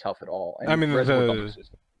wouldn't be tough at all. I And mean Reservoir Dogs is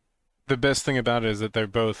the best thing about it is that they're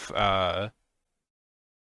both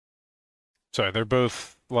they're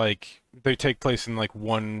both like they take place in like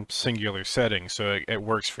one singular setting, so it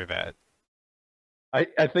works for that.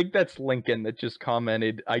 I think that's Lincoln that just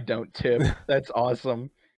commented, "I don't tip." That's awesome.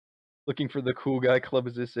 Looking for the cool guy club.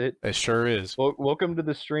 Is this it? It sure is. Well, welcome to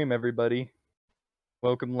the stream, everybody.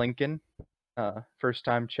 Welcome, Lincoln. First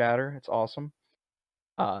time chatter. It's awesome.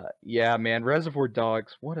 Yeah, man. Reservoir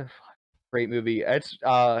Dogs. What a great movie. It's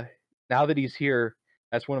now that he's here,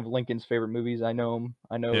 that's one of Lincoln's favorite movies. I know him.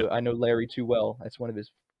 Yeah. I know Larry too well. That's one of his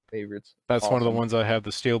favorites. That's one of the Awesome. ones I have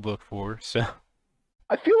the steelbook for. So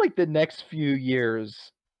I feel like the next few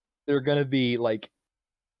years they're gonna be like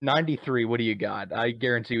 93. What do you got? I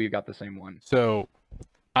guarantee we've got the same one. so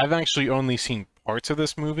I've actually only seen parts of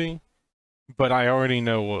this movie, but I already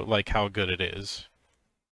know like how good it is.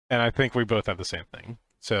 And I think we both have the same thing.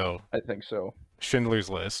 So, I think so. Schindler's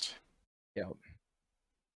List. Yep.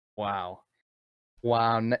 Wow.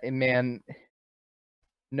 Wow, man.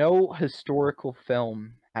 No historical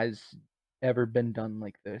film has ever been done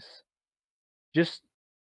like this. Just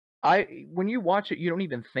when you watch it, you don't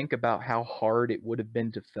even think about how hard it would have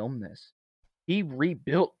been to film this. He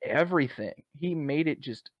rebuilt everything. He made it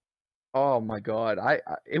just, oh my god.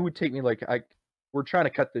 It would take me like we're trying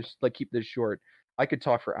to cut this, like keep this short. I could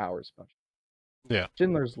talk for hours about it. Yeah.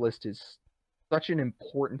 Schindler's List is such an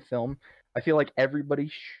important film. I feel like everybody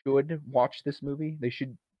should watch this movie. They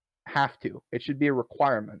should have to. It should be a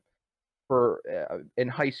requirement for in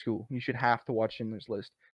high school. You should have to watch Schindler's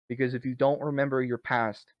List because if you don't remember your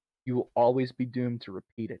past, you will always be doomed to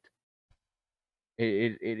repeat it.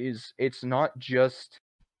 It is. It's not just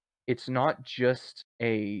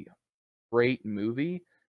a great movie.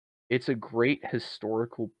 It's a great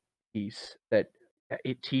historical piece that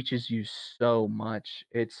it teaches you so much.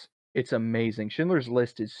 It's amazing. Schindler's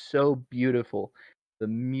List is so beautiful. The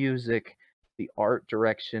music, the art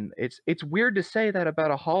direction. It's weird to say that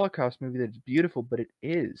about a Holocaust movie that's beautiful, but it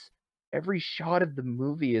is. Every shot of the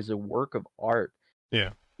movie is a work of art.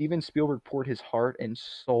 Yeah. Steven Spielberg poured his heart and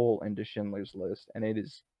soul into Schindler's List, and it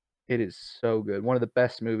is so good. One of the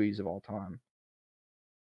best movies of all time.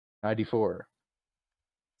 94.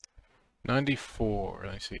 94.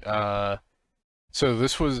 Let me see. So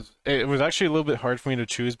it was actually a little bit hard for me to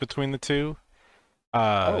choose between the two.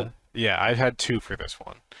 Yeah, I had two for this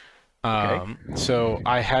one. Okay. So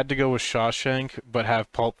I had to go with Shawshank, but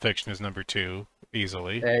have Pulp Fiction as number two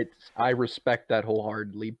easily. I respect that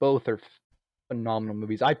wholeheartedly. Both are phenomenal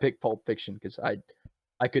movies. I picked Pulp Fiction because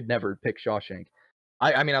I could never pick Shawshank.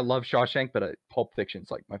 I mean I love Shawshank, but Pulp Fiction's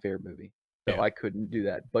like my favorite movie, so Yeah. I couldn't do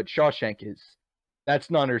that. But Shawshank that's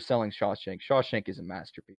not underselling Shawshank. Shawshank is a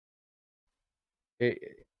masterpiece.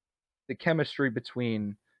 The chemistry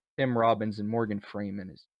between Tim Robbins and Morgan Freeman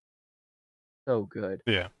is so good.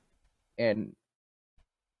 Yeah. And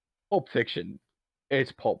Pulp Fiction,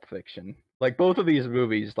 it's Pulp Fiction. Like both of these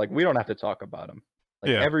movies, like we don't have to talk about them.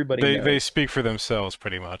 Like Yeah. everybody knows. They speak for themselves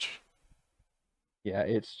pretty much. Yeah,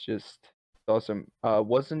 it's just awesome.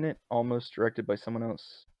 Wasn't it almost directed by someone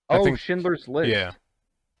else? I Oh, think Schindler's List. yeah.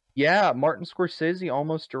 Yeah, Martin Scorsese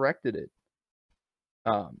almost directed it.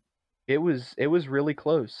 It was really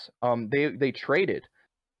close. They traded.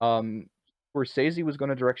 Scorsese was going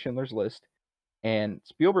to direct Schindler's List, and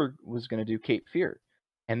Spielberg was going to do Cape Fear,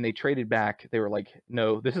 and they traded back. They were like,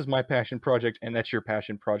 "No, this is my passion project, and that's your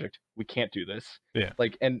passion project. We can't do this." Yeah.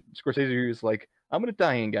 Like, and Scorsese was like, "I'm an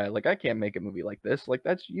Italian guy. Like, I can't make a movie like this. Like,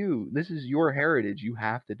 that's you. This is your heritage. You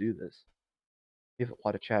have to do this." We have a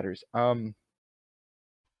lot of chatters.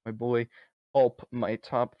 My boy, Pulp, my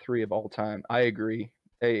top 3 of all time. I agree.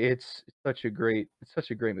 It's such a great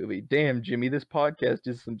movie. Damn, Jimmy, this podcast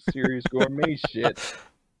is some serious gourmet shit.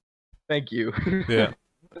 Thank you. Yeah.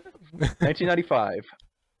 1995.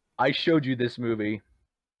 I showed you this movie.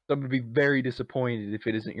 So I'm gonna be very disappointed if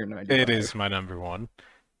it isn't your 95. It is my number one.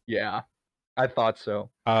 Yeah, I thought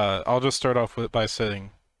so. I'll just start off by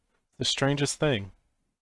saying, The Strangest Thing.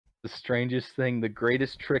 The strangest thing, the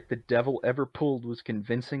greatest trick the devil ever pulled was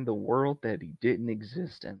convincing the world that he didn't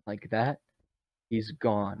exist, and like that, he's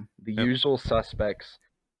gone. The Yep. Usual Suspects.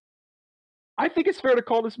 I think it's fair to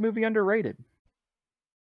call this movie underrated.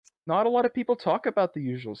 Not a lot of people talk about The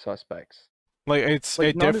Usual Suspects. Like Not as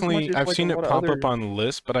much definitely as I've like a seen it lot of pop other. up on the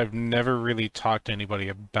list, but I've never really talked to anybody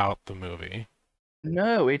about the movie.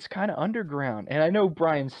 No, it's kind of underground, and I know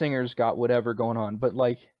Bryan Singer's got whatever going on, but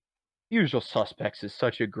like, Usual Suspects is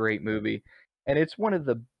such a great movie, and it's one of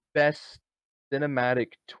the best cinematic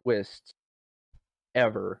twists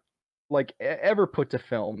ever, like ever put to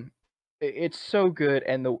film. It's so good,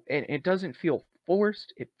 and it doesn't feel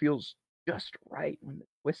forced. It feels just right when the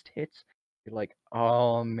twist hits. You're like,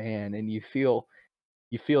 oh man, and you feel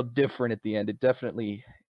different at the end. It definitely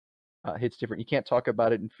hits different. You can't talk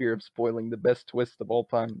about it in fear of spoiling the best twist of all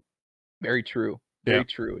time. Very true. Yeah. Very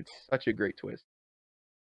true. It's such a great twist.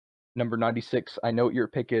 Number 96. I know what your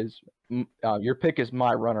pick is. Your pick is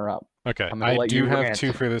my runner-up. Okay. I'm gonna I let do you have rant.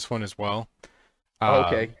 two for this one as well.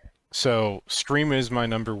 Okay. So Scream is my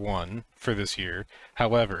number one for this year.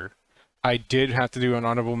 However, I did have to do an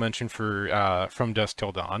honorable mention for From Dusk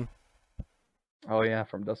Till Dawn. Oh yeah,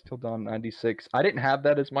 From Dusk Till Dawn 96. I didn't have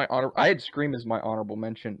that as my honor. I had Scream as my honorable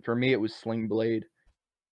mention. For me, it was Sling Blade.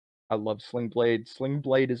 I love Sling Blade. Sling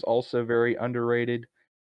Blade is also very underrated.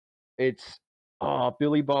 It's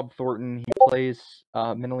Billy Bob Thornton. He plays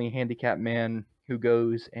a mentally handicapped man who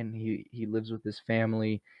goes and he lives with his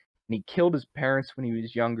family. And he killed his parents when he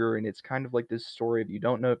was younger. And it's kind of like this story of you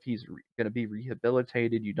don't know if he's going to be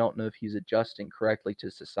rehabilitated. You don't know if he's adjusting correctly to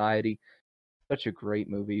society. Such a great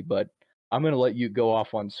movie. But I'm going to let you go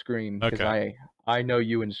off on Scream because Okay. I know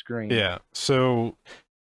you and Scream. Yeah. So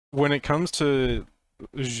when it comes to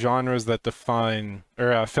genres that define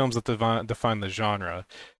or films that define the genre,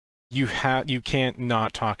 you can't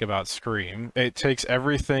not talk about Scream. It takes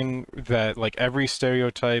everything that, like, every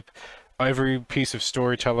stereotype, every piece of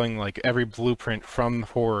storytelling, like every blueprint from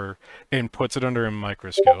horror, and puts it under a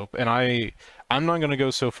microscope. And I'm not going to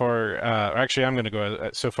go so far, actually I'm going to go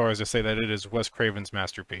so far as to say that it is Wes Craven's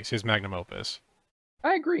masterpiece, his magnum opus.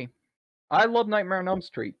 I agree. I love Nightmare on Elm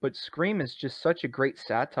Street, but Scream is just such a great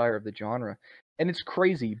satire of the genre. And it's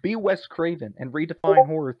crazy. Be Wes Craven and redefine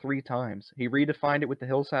horror 3 times. He redefined it with The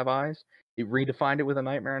Hills Have Eyes. He redefined it with A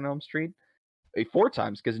Nightmare on Elm Street. 4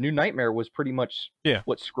 times, because New Nightmare was pretty much Yeah.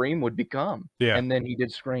 what Scream would become. Yeah. And then he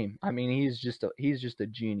did Scream. I mean, he's just a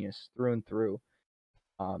genius through and through.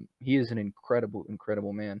 He is an incredible,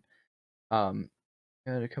 incredible man. Got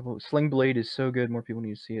a couple. Sling Blade is so good. More people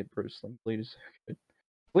need to see it, bro. Sling Blade is so good.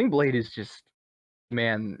 Sling Blade is just,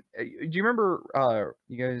 man. Do you remember?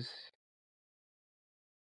 You guys?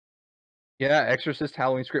 Yeah, Exorcist,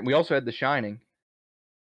 Halloween, Scream. We also had The Shining,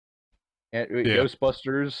 and Yeah.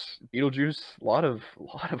 Ghostbusters, Beetlejuice. A lot of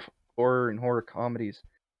horror and horror comedies.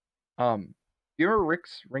 Do you remember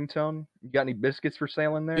Rick's ringtone? You got any biscuits for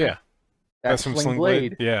sale in there? Yeah. That's some Sling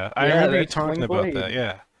Blade. Yeah. I Yeah, remember you that's talking Sling about Blade. that.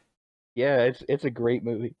 Yeah. Yeah, it's a great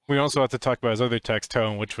movie. We also have to talk about his other text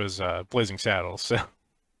tone, which was Blazing Saddles. So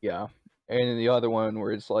Yeah. And the other one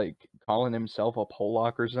where it's like calling himself a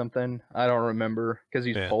Polak or something. I don't remember because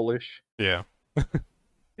he's Yeah. Polish. yeah.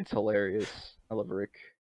 It's hilarious. I love Rick.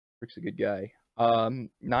 Rick's a good guy.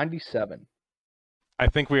 97. I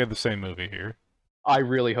think we have the same movie here. I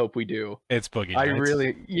really hope we do. It's Boogie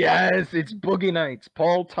Nights. Yes, it's Boogie Nights.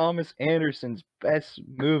 Paul Thomas Anderson's best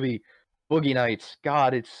movie. Boogie Nights.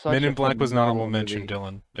 God, it's such Men a in Black was an honorable phenomenal mention, movie.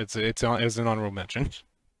 Dylan. It's an honorable mention.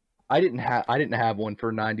 I didn't have one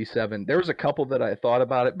for 97. There was a couple that I thought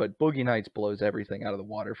about it, but Boogie Nights blows everything out of the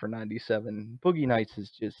water for 97. Boogie Nights is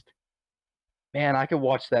just, man, I could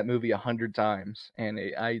watch that movie 100 times, and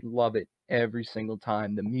I love it every single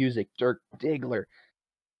time. The music, Dirk Diggler,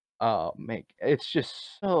 it's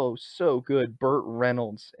just so good. Burt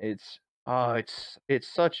Reynolds, it's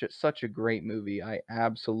such a great movie. I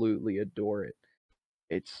absolutely adore it.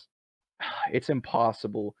 It's it's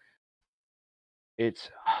impossible.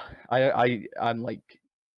 It's I'm like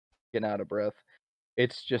getting out of breath.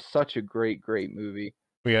 It's just such a great movie.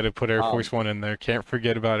 We had to put Air Force One in there. Can't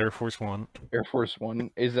forget about Air Force One. Air Force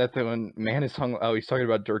One, is that the one? Man is hung. Oh, he's talking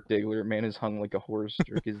about Dirk Diggler. Man is hung like a horse.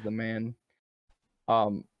 Dirk is the man.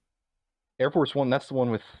 Air Force One. That's the one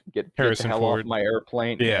with get the Harrison hell off Ford. my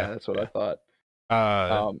airplane. Yeah, Yeah, that's what I yeah. thought.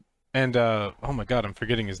 Uh, Um, and oh my God, I'm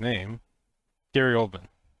forgetting his name. Gary Oldman.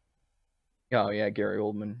 oh yeah, Gary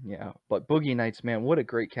Oldman. Yeah, but Boogie Nights, man, what a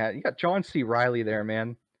great cat. You got John C. Riley there,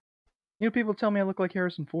 man. You know, people tell me I look like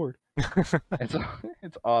Harrison Ford. It's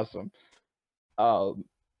it's awesome. Um,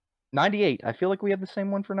 98. I feel like we have the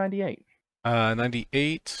same one for 98.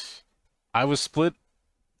 98. I was split.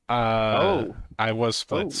 Oh, I was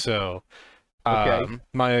split. oh, So, okay.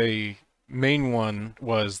 my main one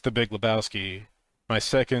was The Big Lebowski.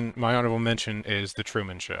 My honorable mention is The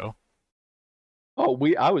Truman Show. Oh,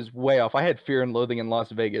 I was way off. I had Fear and Loathing in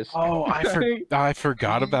Las Vegas. Oh, I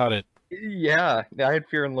forgot about it. Yeah, I had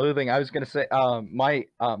Fear and Loathing. I was gonna say, my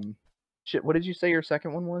shit. What did you say your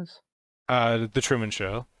second one was? The Truman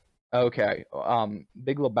Show. Okay,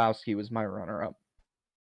 Big Lebowski was my runner-up.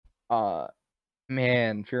 Uh,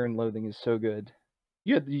 Man, Fear and Loathing is so good.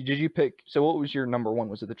 Did you pick? So what was your number one?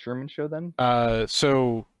 Was it The Truman Show then?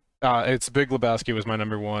 It's Big Lebowski was my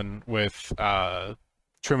number one with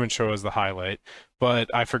Truman Show as the highlight,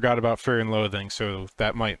 but I forgot about Fear and Loathing, so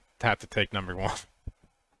that might have to take number one.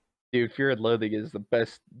 Dude, Fear and Loathing is the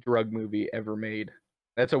best drug movie ever made.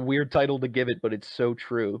 That's a weird title to give it, but it's so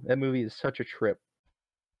true. That movie is such a trip.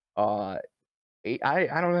 Uh, I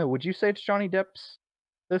don't know. Would you say it's Johnny Depp's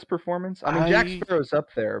this performance? I mean, Jack I Sparrow's up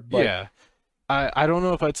there, but Yeah, I don't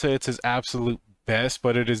know if I'd say it's his absolute best,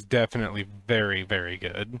 but it is definitely very, very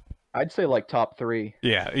good. I'd say like top three.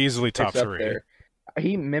 Yeah, easily top It's up three. there.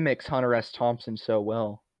 He mimics Hunter S. Thompson so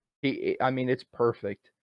well. I mean, it's perfect.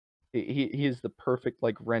 He is the perfect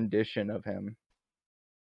like rendition of him.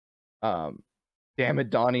 Damn it,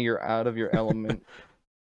 Donnie, you're out of your element.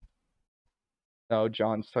 No,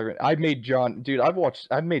 John's talking. I made John, dude.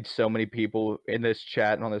 I've made so many people in this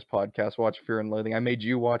chat and on this podcast watch Fear and Loathing. I made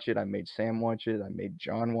you watch it. I made Sam watch it. I made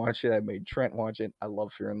John watch it. I made Trent watch it. I love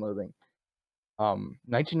Fear and Loathing.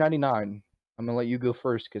 1999. I'm gonna let you go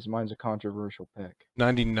first because mine's a controversial pick.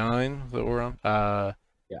 99 that we're on.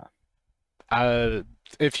 Yeah.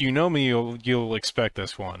 If you know me, you'll expect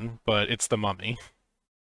this one, but it's The Mummy.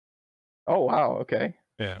 Oh wow. Okay.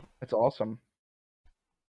 Yeah. That's awesome.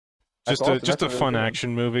 Just Awesome. a just That's a a really fun good one.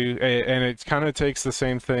 action movie, and it kind of takes the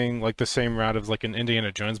same thing, like the same route of like an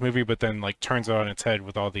Indiana Jones movie, but then like turns it on its head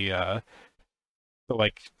with all the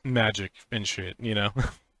like magic and shit, you know?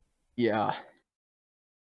 Yeah.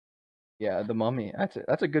 Yeah. The Mummy.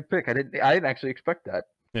 That's a good pick. I didn't actually expect that.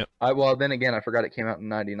 Yep. Well then again I forgot it came out in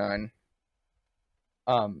 99.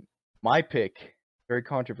 My pick, very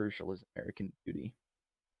controversial, is American Beauty.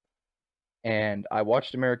 And I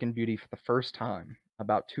watched American Beauty for the first time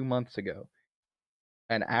about 2 months ago.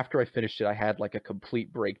 And after I finished it, I had like a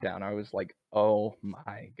complete breakdown. I was like, oh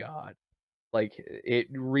my God. Like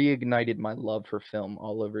it reignited my love for film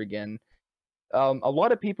all over again. A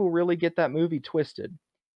lot of people really get that movie twisted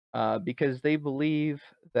because they believe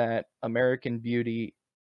that American Beauty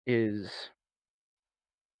is,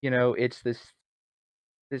 it's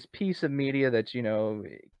this piece of media that's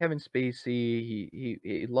Kevin Spacey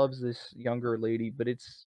he loves this younger lady, but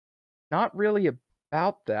it's not really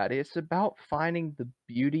about that. It's about finding the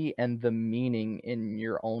beauty and the meaning in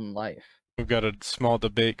your own life. We've got a small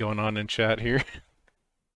debate going on in chat here.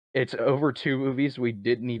 It's over two movies we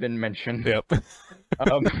didn't even mention. Yep.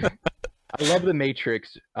 um, I love The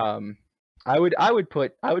Matrix. I would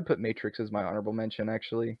put Matrix as my honorable mention.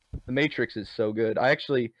 Actually, The Matrix is so good.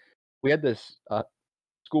 We had this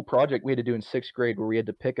school project we had to do in sixth grade where we had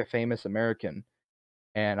to pick a famous American,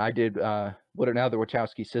 and I did what are now the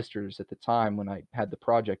Wachowski sisters. At the time when I had the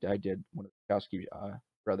project, I did one of the Wachowski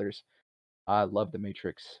brothers. I love The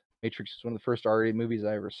Matrix. Matrix is one of the first R-rated movies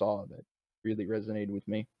I ever saw that really resonated with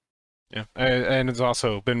me. Yeah, and it's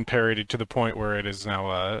also been parodied to the point where it is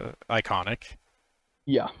now iconic.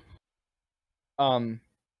 Yeah.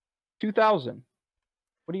 2000.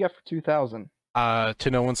 What do you got for 2000? To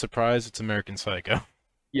no one's surprise, it's American Psycho.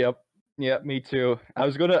 Yep. Yeah, me too. I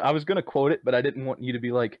was gonna quote it, but I didn't want you to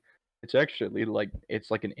be like, it's actually like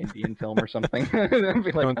it's like an Indian film or something. Be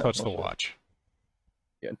like, Don't "Oh, touch the bullshit." watch.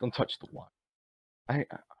 Yeah, don't touch the watch. I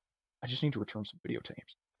just need to return some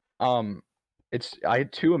videotapes. Um, I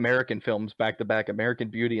had two American films back to back, American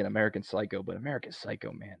Beauty and American Psycho, but American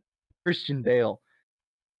Psycho, man, Christian Bale.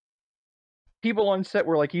 People on set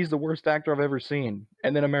were like, he's the worst actor I've ever seen,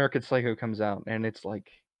 and then American Psycho comes out, and it's like,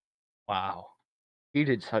 wow, he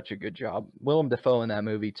did such a good job. Willem Dafoe in that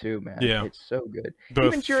movie too, man. Yeah, It's so good. both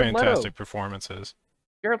Even Jared fantastic Leto. performances.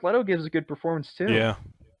 Jared Leto gives a good performance too. Yeah,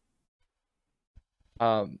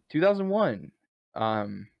 2001.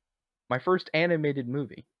 My first animated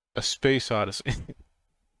movie. A Space Odyssey.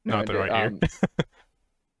 No, Not the right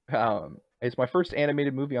year. It's my first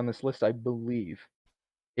animated movie on this list, I believe.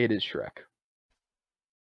 It is Shrek.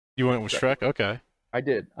 You went with Shrek. Shrek? Okay. I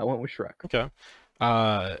did. I went with Shrek. Okay.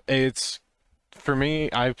 It's for me,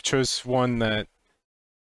 I chose one that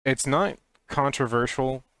it's not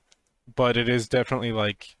controversial, but it is definitely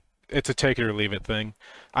like it's a take it or leave it thing.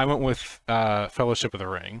 I went with Fellowship of the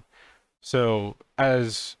Ring. So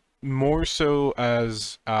as more so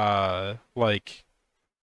as like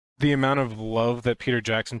the amount of love that Peter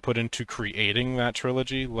Jackson put into creating that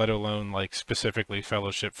trilogy, let alone like specifically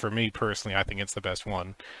Fellowship, for me personally, I think it's the best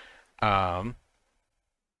one. Um,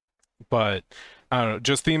 but I don't know,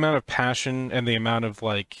 just the amount of passion and the amount of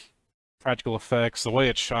like practical effects, the way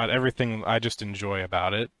it's shot, everything I just enjoy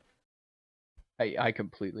about it. I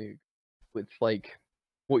completely agree with like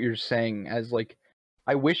what you're saying as like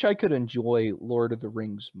I wish I could enjoy Lord of the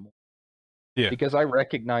Rings more Yeah. because I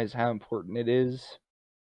recognize how important it is.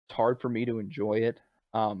 It's hard for me to enjoy it.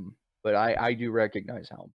 But I do recognize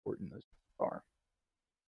how important those are.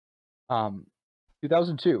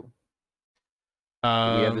 2002. Do we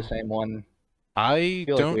have the Um, same one? I I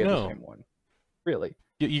feel like we don't have the know. same one. Really?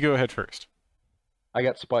 You go ahead first. I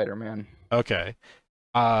got Spider-Man. Okay.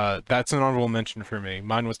 That's an honorable mention for me.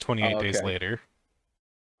 Mine was 28 Oh, Days okay. Later.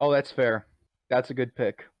 Oh, that's fair. That's a good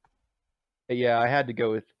pick. Yeah, I had to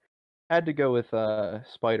go with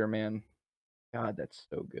Spider-Man. God, that's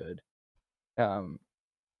so good. Um,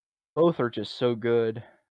 both are just so good.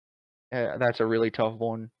 That's a really tough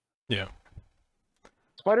one. Yeah.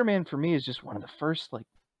 Spider-Man for me is just one of the first like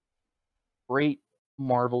great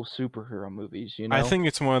Marvel superhero movies, you I know? think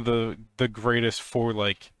it's one of the greatest for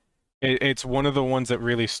like it's one of the ones that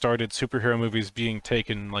really started superhero movies being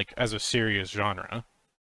taken like as a serious genre.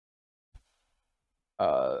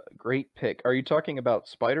 Great pick. Are you talking about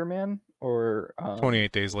Spider-Man or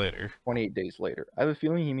 28 Days Later. 28 Days Later? I have a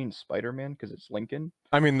feeling he means Spider-Man because it's Lincoln,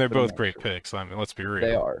 I mean, they're but I'm both not great sure. picks. I mean, let's be They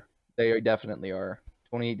real. are. They definitely are.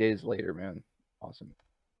 28 Days Later, man. Awesome.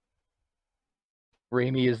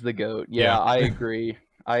 Raimi is the GOAT. Yeah. Yeah, I agree.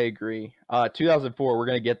 I agree. 2004, we're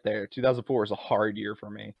gonna get there. 2004 is a hard year for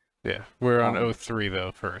me. Yeah. We're on Um, 03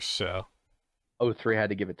 though first, so '03 had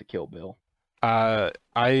to give it to Kill Bill.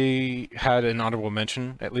 I had an honorable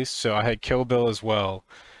mention at least, so I had Kill Bill as well.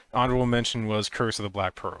 Honorable mention was Curse of the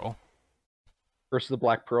Black Pearl. Versus the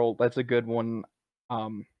Black Pearl, that's a good one. I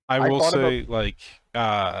I will thought about say, like,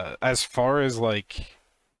 as far as like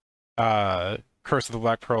Curse of the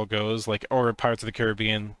Black Pearl goes, like, or Pirates of the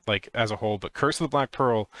Caribbean, like as a whole, but Curse of the Black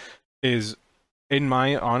Pearl is, in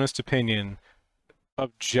my honest opinion,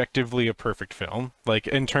 objectively a perfect film, like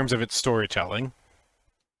in terms of its storytelling.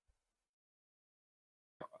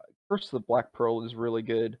 Versus the Black Pearl is really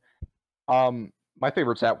good. Um, my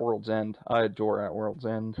favorite's At World's End. I adore At World's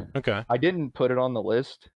End. Okay. I didn't put it on the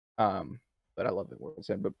list, but I love At World's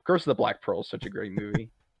End. But Curse of the Black Pearl is such a great movie.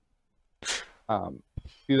 Um,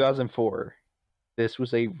 2004. This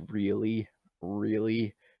was a really,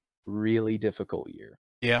 really, really difficult year,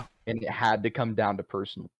 Yeah. and it had to come down to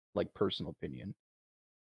personal opinion.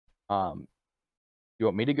 You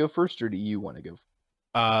want me to go first, or do you want to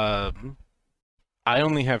go? Um, I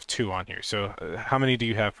only have two on here, so how many do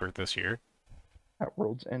you have for this year? At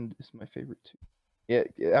World's End is my favorite too. Yeah,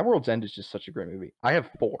 At World's End is just such a great movie. I have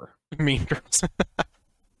four. Mean Girls.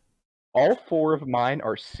 All four of mine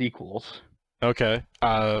are sequels. Okay.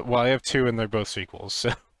 Well, I have two, and they're both sequels.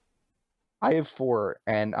 So. I have four,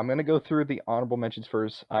 and I'm gonna go through the honorable mentions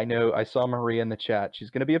first. I know I saw Maria in the chat. She's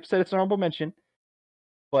gonna be upset it's an honorable mention,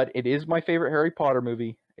 but it is my favorite Harry Potter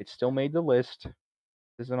movie. It still made the list.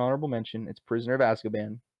 This is an honorable mention. It's Prisoner of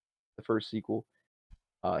Azkaban, the first sequel.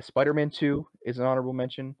 Spider-Man 2 is an honorable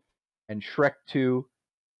mention, and Shrek 2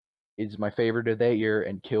 is my favorite of that year,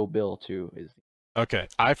 and Kill Bill 2 is Okay,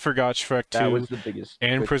 I forgot Shrek that 2 was the biggest.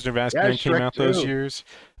 and Prisoner of Yeah, Azkaban came Shrek out those 2. years,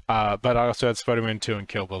 but I also had Spider-Man 2 and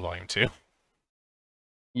Kill Bill Volume 2.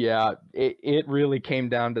 Yeah, it really came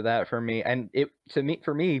down to that for me, and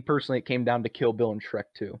for me personally, it came down to Kill Bill and Shrek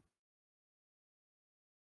 2.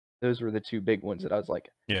 Those were the two big ones that I was like,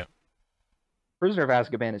 Yeah. Prisoner of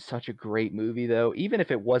Azkaban is such a great movie, though. Even if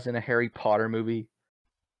it wasn't a Harry Potter movie,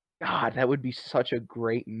 God, that would be such a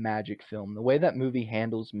great magic film. The way that movie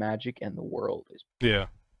handles magic and the world is Yeah.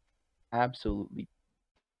 absolutely.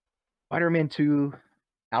 Spider-Man 2,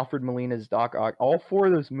 Alfred Molina's Doc Ock, all four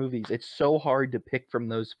of those movies. It's so hard to pick from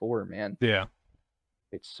those four, man. Yeah.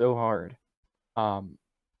 It's so hard. Um,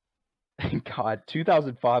 God,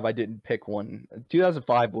 2005, I didn't pick one.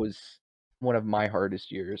 2005 was one of my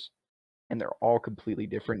hardest years, and they're all completely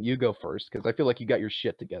different. You go first, because I feel like you got your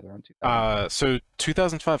shit together on 2005. So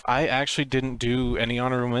 2005, I actually didn't do any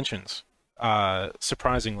honorable mentions.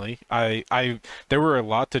 Surprisingly, there were a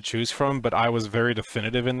lot to choose from, but I was very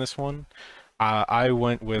definitive in this one. I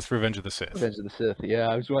went with Revenge of the Sith. Revenge of the Sith. Yeah,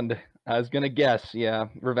 I was gonna guess. Yeah,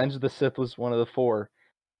 Revenge of the Sith was one of the four.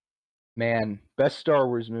 Man, best Star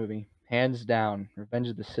Wars movie, hands down. Revenge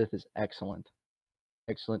of the Sith is excellent.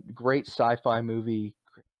 Excellent. Great sci-fi movie.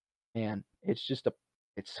 Man, it's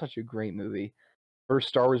such a great movie. First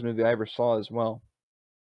Star Wars movie I ever saw as well.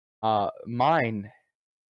 Mine,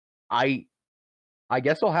 I I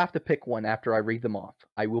guess I'll have to pick one after I read them off.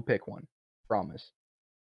 I will pick one, promise.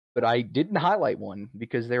 But I didn't highlight one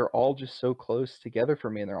because they're all just so close together for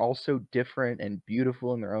me, and they're all so different and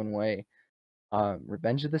beautiful in their own way.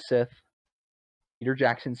 Revenge of the Sith, Peter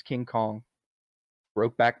Jackson's King Kong,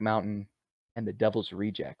 Brokeback Mountain, and The Devil's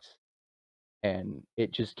Rejects. And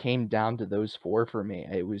it just came down to those four for me.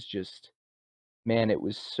 It was just, man, it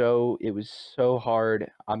was so hard.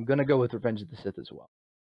 I'm gonna go with Revenge of the Sith as well.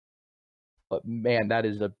 But man, that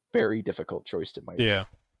is a very difficult choice to make. Yeah.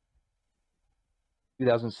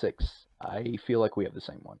 2006. I feel like we have the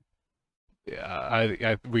same one.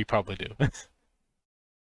 Yeah, we probably do.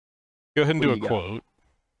 Go ahead and What do do a you got? quote.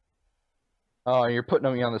 Oh, you're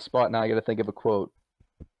putting me on the spot now. I got to think of a quote.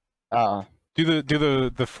 Do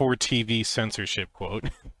the for TV censorship quote.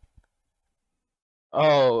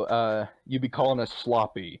 You be calling us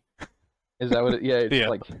sloppy. Is that what it? Yeah, it's Yeah.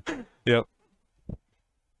 like Yep.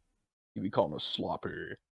 you be calling us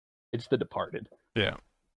sloppy. It's The Departed. Yeah.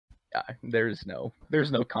 Yeah, there's no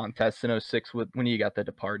contest in 06 when you got The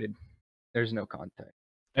Departed. There's no contest.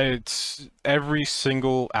 It's every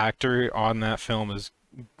single actor on that film is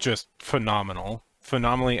just phenomenal.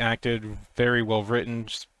 Phenomenally acted, very well written,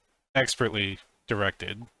 just expertly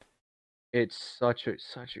directed. It's such a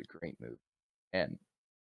great movie, and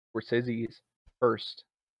Scorsese's first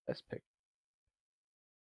best picture.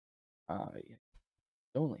 Yeah,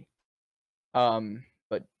 only.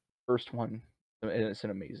 But first one, and it's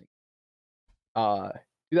an amazing.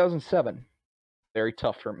 2007, very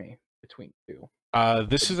tough for me between two.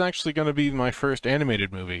 This is actually going to be my first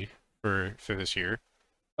animated movie for this year.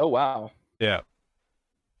 Oh wow. Yeah.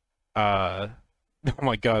 Oh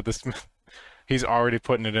my God, he's already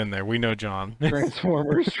putting it in there. We know John.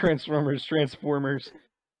 Transformers.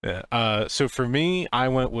 Yeah. So for me, I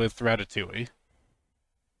went with Ratatouille.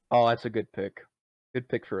 Oh, that's a good pick. Good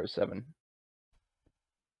pick for 07.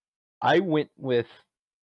 I went with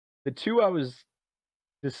the two I was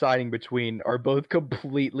deciding between are both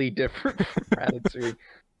completely different from Ratatouille.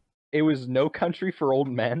 It was No Country for Old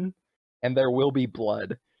Men and There Will Be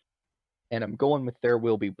Blood. And I'm going with There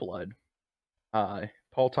Will Be Blood.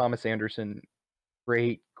 Paul Thomas Anderson,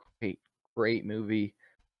 great movie.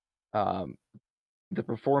 The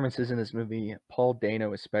performances in this movie, Paul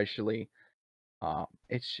Dano especially,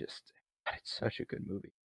 it's such a good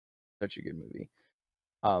movie. Such a good movie.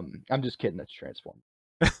 I'm just kidding, that's Transformers.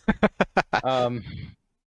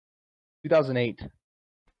 2008.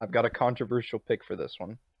 I've got a controversial pick for this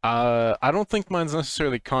one. I don't think mine's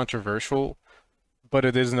necessarily controversial, but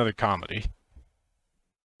it is another comedy.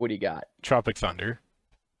 What do you got? Tropic Thunder.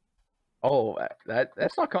 Oh,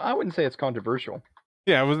 that's not. I wouldn't say it's controversial.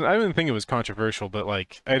 Yeah, I didn't think it was controversial, but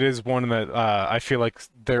like it is one that I feel like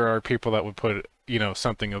there are people that would put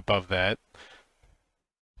something above that.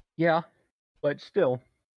 Yeah, but still,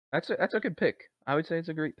 that's a good pick. I would say it's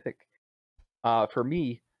a great pick. For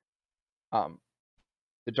me,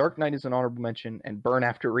 The Dark Knight is an honorable mention, and Burn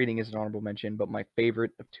After Reading is an honorable mention. But my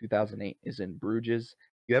favorite of 2008 is In Bruges.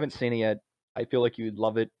 If you haven't seen it yet, I feel like you would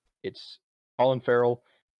love it. It's Colin Farrell,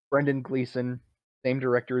 Brendan Gleeson, same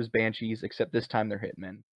director as Banshees, except this time they're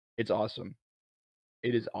hitmen. It's awesome.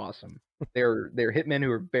 It is awesome. They're hitmen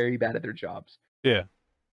who are very bad at their jobs. Yeah.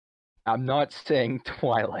 I'm not saying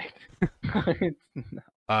Twilight.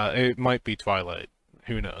 It might be Twilight.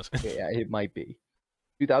 Who knows? Yeah, it might be.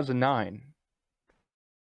 2009.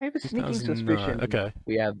 I have a sneaking suspicion okay.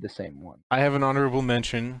 we have the same one. I have an honorable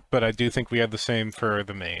mention, but I do think we have the same for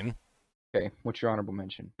the main. Okay, what's your honorable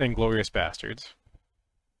mention? Inglourious Bastards.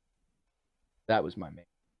 That was my main.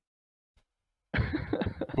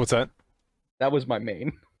 What's that? That was my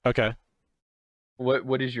main. Okay.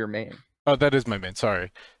 What is your main? Oh, that is my main.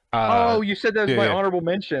 Sorry. You said that was my honorable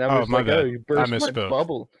mention. I was my bad. you burst I misspoke. my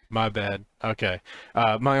bubble. My bad. Okay.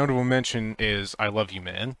 My honorable mention is I Love You,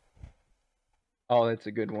 Man. Oh, that's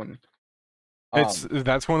a good one.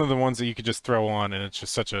 That's one of the ones that you could just throw on, and it's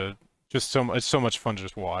just it's so much fun to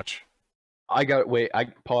just watch. I gotta wait. I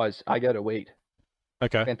gotta wait.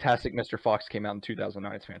 Okay. Fantastic Mr. Fox came out in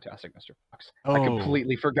 2009. It's Fantastic Mr. Fox. Oh. I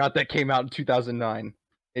completely forgot that came out in 2009.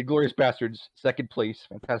 Inglourious Bastards, second place.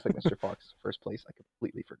 Fantastic Mr. Fox, first place. I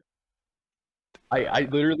completely forgot. I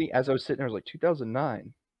literally, as I was sitting there, I was like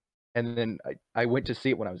 2009, and then I went to see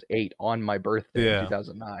it when I was 8 on my birthday in Yeah.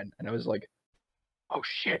 2009, and I was like, oh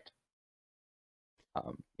shit.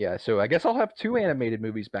 Yeah, so I guess I'll have 2 animated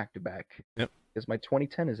movies back to back Yep. because my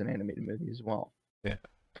 2010 is an animated movie as well. Yeah.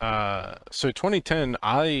 So 2010,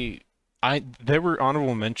 there were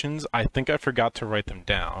honorable mentions. I think I forgot to write them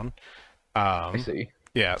down. I Um, see.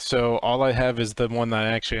 yeah. So all I have is the one that I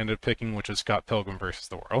actually ended up picking, which was Scott Pilgrim versus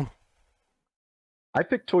the World. I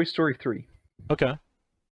picked Toy Story 3. Okay.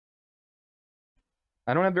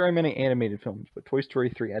 I don't have very many animated films, but Toy Story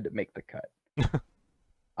 3 had to make the cut.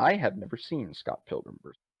 I have never seen Scott Pilgrim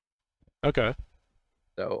versus. Okay.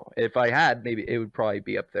 So if I had, maybe it would probably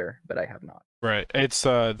be up there, but I have not. Right. It's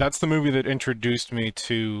that's the movie that introduced me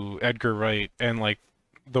to Edgar Wright and like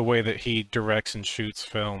the way that he directs and shoots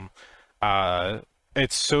film. Uh,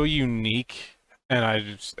 it's so unique, and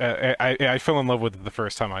I fell in love with it the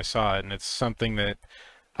first time I saw it, and it's something that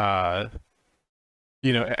uh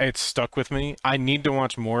it's stuck with me. I need to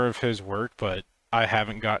watch more of his work, but I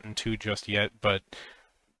haven't gotten to just yet. But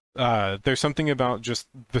there's something about just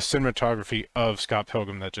the cinematography of Scott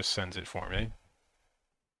Pilgrim that just sends it for me.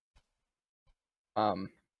 Um,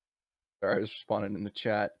 sorry, I was responding in the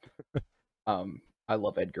chat. I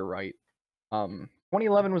love Edgar Wright.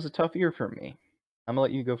 2011 was a tough year for me. I'm gonna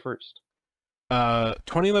let you go first.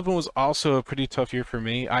 2011 was also a pretty tough year for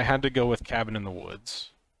me. I had to go with Cabin in the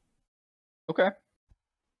Woods. Okay.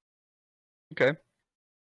 Okay.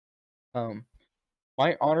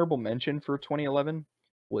 My honorable mention for 2011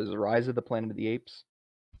 was Rise of the Planet of the Apes.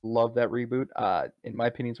 Love that reboot. In my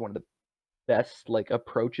opinion, it's one of the best like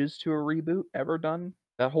approaches to a reboot ever done.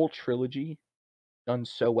 That whole trilogy done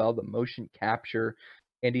so well. The motion capture,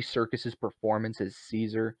 Andy Serkis's performance as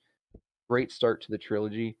Caesar, great start to the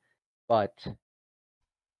trilogy. But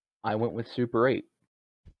I went with Super 8,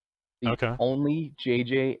 the Okay. only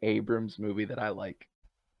J.J. Abrams movie that I like.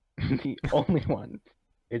 The only one.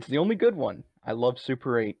 It's the only good one. I love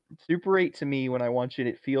Super 8. Super 8 to me, when I watch it,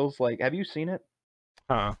 it feels like. Have you seen it?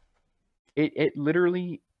 Huh. It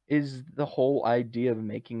literally is the whole idea of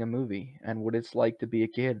making a movie and what it's like to be a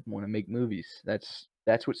kid and want to make movies. That's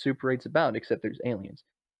what Super 8's about, except there's aliens.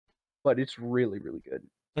 But it's really, really good.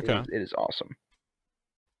 Okay. It is awesome.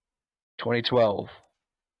 2012.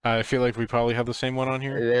 I feel like we probably have the same one on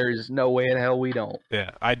here. There's no way in hell we don't. Yeah,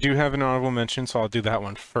 I do have an honorable mention, so I'll do that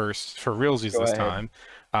one first for realsies Go this ahead.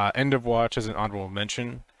 time. End of Watch is an honorable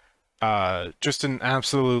mention. Just an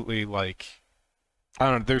absolutely like, I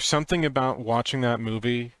don't know. There's something about watching that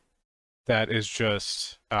movie that is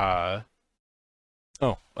just we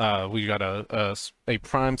got a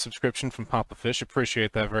Prime subscription from Papa Fish.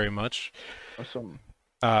 Appreciate that very much. Awesome.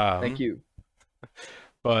 Um, Thank you.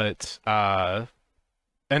 But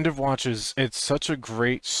End of Watch it's such a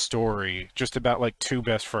great story, just about like two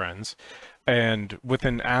best friends, and with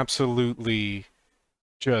an absolutely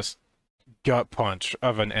just gut punch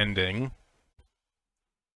of an ending.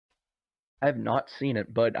 I have not seen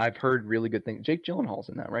it, but I've heard really good things. Jake Gyllenhaal's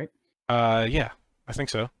in that, right? Yeah, I think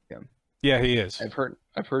so. Yeah. Yeah, he is. I've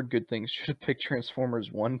heard good things. Should have picked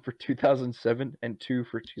Transformers 1 for 2007 and 2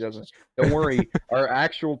 for 2000. Don't worry, our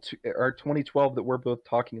 2012 that we're both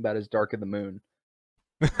talking about is Dark of the Moon.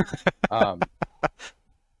 Um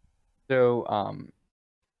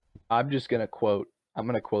I'm just going to quote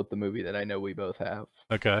the movie that I know we both have.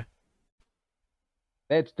 Okay.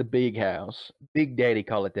 That's the big house. Big Daddy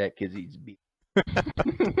call it that cuz he's big.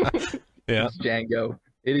 Yeah. It's Django.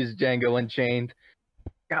 It is Django Unchained.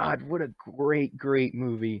 God, what a great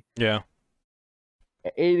movie. Yeah.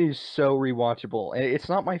 It is so rewatchable. It's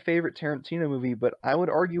not my favorite Tarantino movie, but I would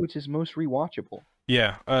argue it's his most rewatchable.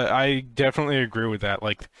 Yeah, I definitely agree with that.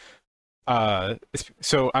 Like,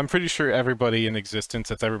 so I'm pretty sure everybody in existence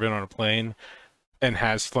that's ever been on a plane and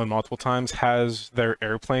has flown multiple times has their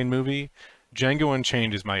airplane movie. Django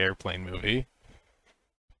Unchained is my airplane movie.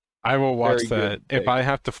 I will watch that. If I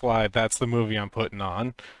have to fly, that's the movie I'm putting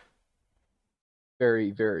on.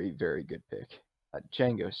 Very, very, very good pick.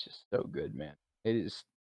 Django is just so good, man. It is,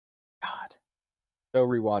 God, so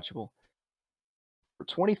rewatchable. For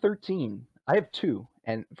 2013, I have 2.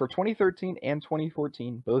 And for 2013 and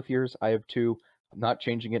 2014, both years, I have 2. I'm not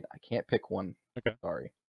changing it. I can't pick one. Okay.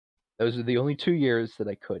 Sorry. Those are the only 2 years that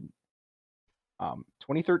I couldn't.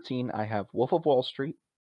 2013, I have Wolf of Wall Street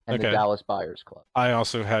and the Dallas Buyers Club. I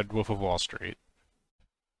also had Wolf of Wall Street.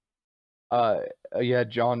 Yeah,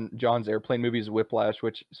 John's airplane movie is Whiplash,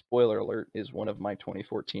 which, spoiler alert, is one of my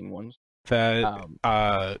 2014 ones.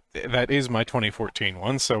 That is my 2014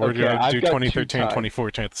 one, so we're gonna do 2013 and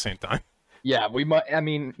 2014 at the same time. Yeah, we might. I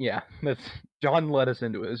mean, yeah, that's John led us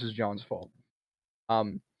into it. This is John's fault.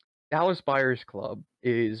 Dallas Buyers Club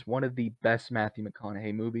is one of the best Matthew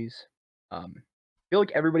McConaughey movies. I feel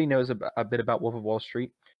like everybody knows a bit about Wolf of Wall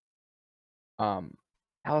Street. Um,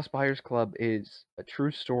 Dallas Buyers Club is a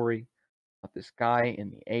true story of this guy in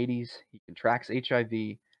the 80s. He contracts HIV,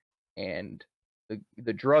 and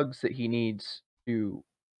the drugs that he needs to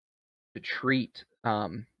treat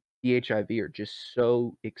the HIV are just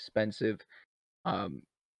so expensive. Um,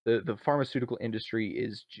 the pharmaceutical industry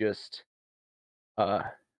is just uh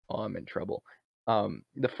oh, I'm in trouble.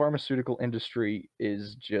 The pharmaceutical industry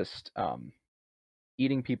is just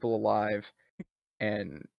eating people alive,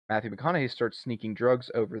 and Matthew McConaughey starts sneaking drugs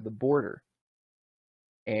over the border,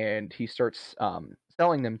 and he starts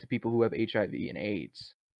selling them to people who have HIV and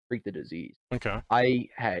AIDS, treat the disease. Okay.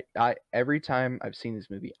 I every time I've seen this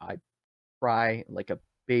movie, I cry like a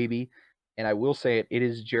baby, and I will say it, it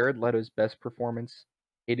is Jared Leto's best performance.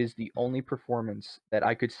 It is the only performance that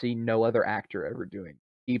I could see no other actor ever doing.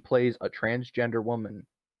 He plays a transgender woman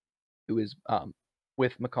who is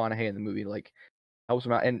with McConaughey in the movie, like helps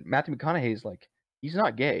him out. And Matthew McConaughey is like, he's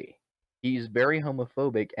not gay. He's very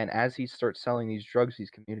homophobic, and as he starts selling these drugs to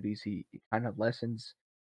these communities, he kind of lessens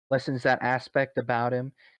that aspect about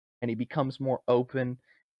him, and he becomes more open,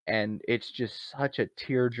 and it's just such a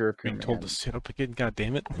tearjerker, Being told to man. sit up again, god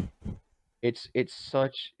damn it. It's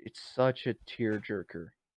such a tearjerker.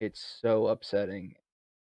 It's so upsetting.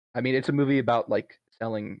 I mean, it's a movie about like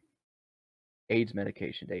selling AIDS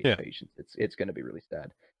medication to AIDS Yeah. patients. It's gonna be really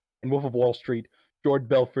sad. And Wolf of Wall Street, George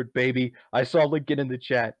Belfort, baby. I saw Lincoln in the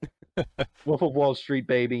chat. Wolf of Wall Street,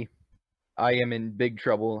 baby. I am in big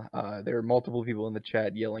trouble. There are multiple people in the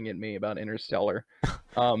chat yelling at me about Interstellar. I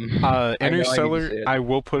know I need to Interstellar, say it. I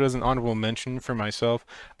will put as an honorable mention for myself.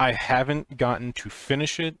 I haven't gotten to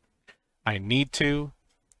finish it. I need to,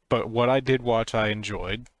 but what I did watch, I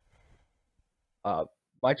enjoyed.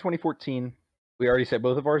 My 2014, we already said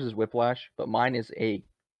both of ours is Whiplash, but mine is a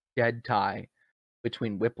dead tie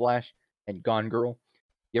between Whiplash and Gone Girl.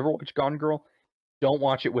 You ever watch Gone Girl? Don't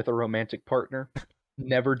watch it with a romantic partner.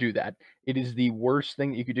 Never do that. It is the worst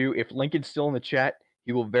thing that you could do. If Lincoln's still in the chat,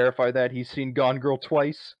 he will verify that. He's seen Gone Girl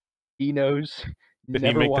twice. He knows. Did he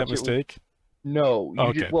Never make that watch it with. mistake? No,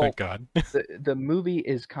 you just Okay, well, thank God. the movie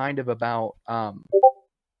is kind of about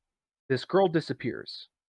this girl disappears,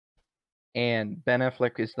 and Ben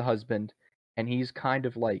Affleck is the husband, and he's kind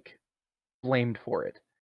of like blamed for it.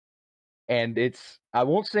 And it's I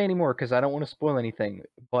won't say anymore because I don't want to spoil anything,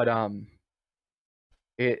 but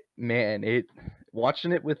it man, it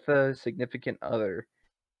watching it with a significant other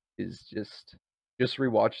is just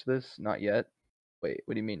rewatch this. Not yet. Wait,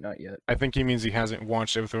 what do you mean not yet? I think he means he hasn't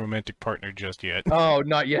watched it with a romantic partner just yet. Oh,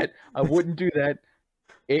 not yet. I wouldn't do that.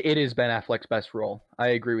 It is Ben Affleck's best role. I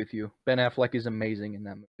agree with you. Ben Affleck is amazing in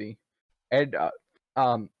that movie. And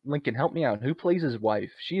Lincoln, help me out. Who plays his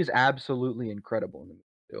wife? She is absolutely incredible in the movie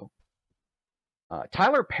too.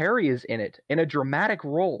 Tyler Perry is in it in a dramatic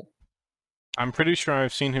role. I'm pretty sure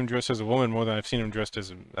I've seen him dressed as a woman more than I've seen him dressed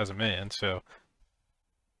as a man, so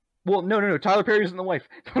Well, no. Tyler Perry isn't the wife.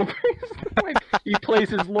 Tyler Perry isn't the wife. He plays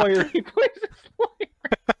his lawyer. He plays his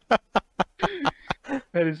lawyer.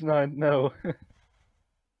 That is not no.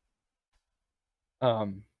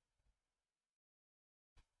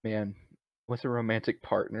 Man, what's a romantic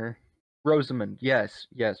partner? Rosamund. Yes,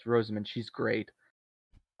 Rosamund. She's great.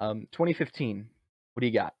 2015. What do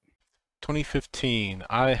you got? 2015,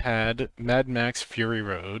 I had Mad Max Fury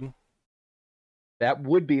Road. That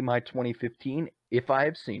would be my 2015 if I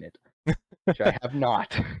have seen it, which I have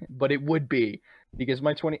not, but it would be because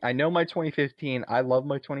I know my 2015. I love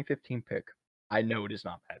my 2015 pick. I know it is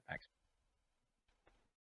not Mad Max.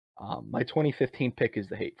 My 2015 pick is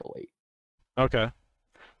The Hateful Eight. Okay.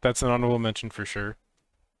 That's an honorable mention for sure.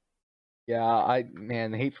 Yeah,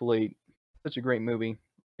 The Hateful Eight, such a great movie.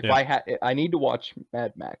 If Yeah. I need to watch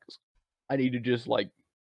Mad Max. I need to just like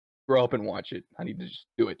grow up and watch it. I need to just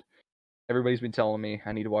do it. Everybody's been telling me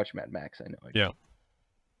I need to watch Mad Max. I know it. Yeah.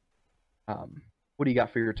 What do you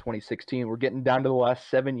got for your 2016? We're getting down to the last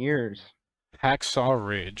 7 years. Hacksaw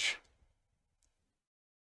Ridge.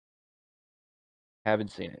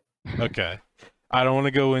 Haven't seen it. Okay. I don't want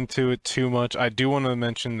to go into it too much. I do want to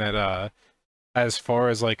mention that as far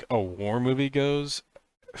as like a war movie goes,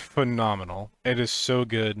 phenomenal. It is so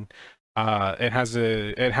good. It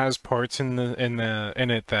has parts in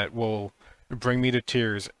it that will bring me to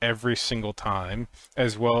tears every single time,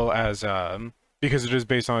 as well as because it is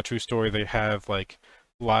based on a true story. They have like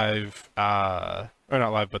live or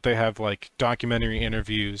not live, but they have like documentary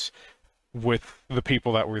interviews with the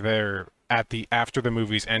people that were there at the after the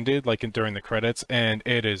movies ended, like during the credits, and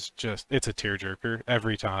it's a tearjerker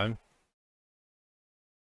every time.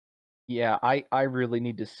 Yeah, I really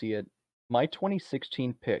need to see it. My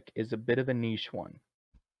 2016 pick is a bit of a niche one.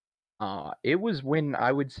 It was when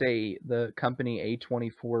I would say the company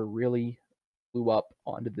A24 really blew up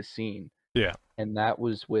onto the scene, Yeah. and that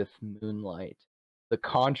was with Moonlight, the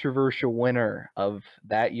controversial winner of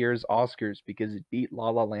that year's Oscars because it beat La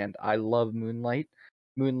La Land. I love Moonlight.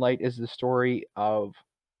 Moonlight is the story of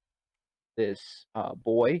this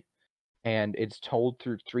boy, and it's told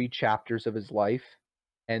through three chapters of his life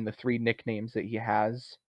and the three nicknames that he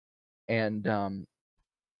has. And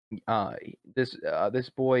uh, this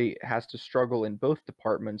boy has to struggle in both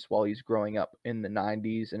departments while he's growing up in the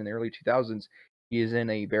 90s and in the early 2000s. He is in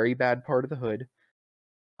a very bad part of the hood.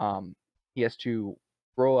 He has to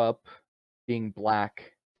grow up being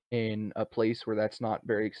black in a place where that's not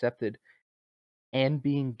very accepted and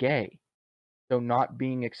being gay. So not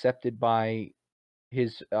being accepted by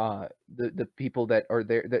his the people that are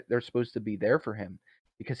there that they're supposed to be there for him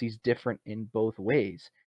because he's different in both ways.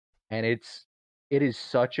 And it is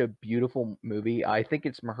such a beautiful movie. I think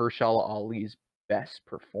it's Mahershala Ali's best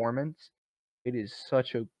performance. It is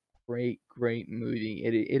such a great movie.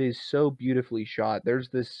 It is so beautifully shot. There's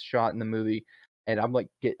this shot in the movie, and I'm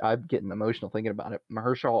getting emotional thinking about it.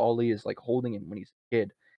 Mahershala Ali is like holding him when he's a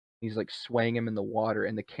kid. He's like swaying him in the water,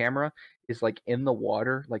 and the camera is like in the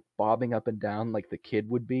water, like bobbing up and down, like the kid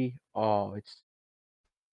would be. Oh, it's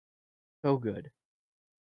so good.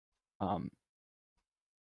 Um,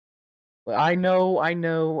 I know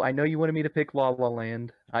you wanted me to pick La La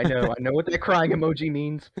Land. I know what that crying emoji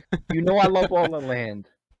means. You know I love La La Land.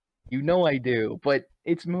 You know I do, but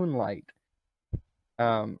it's Moonlight.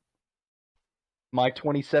 Um, my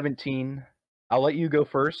 2017. I'll let you go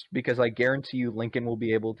first because I guarantee you Lincoln will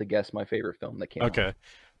be able to guess my favorite film that came out. Okay.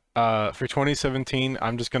 For 2017,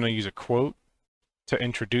 I'm just gonna use a quote to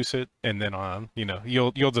introduce it, and then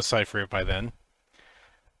you'll decipher it by then.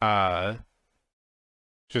 Uh,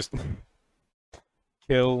 just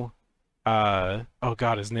kill. Oh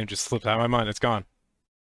God, his name just slipped out of my mind. It's gone.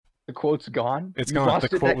 The quote's gone. It's You gone. lost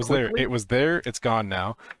The it quote that was there. quickly? It was there. It's gone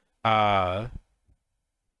now. Uh,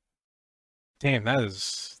 Damn,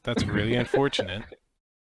 that's really unfortunate.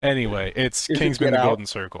 Anyway, it's Is it Kingsman: Get The Out? Golden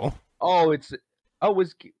Circle. Oh, it's oh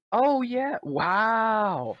was oh yeah.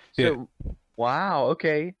 Wow. Yeah, So wow.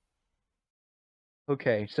 Okay.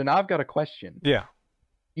 Okay. So now I've got a question. yeah.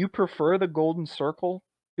 You prefer the Golden Circle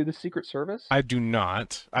to the Secret Service? I do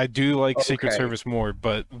not. I do like Secret Okay. Service more,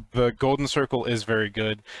 but the Golden Circle is very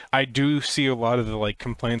good. I do see a lot of the like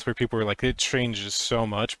complaints where people are like, it changes so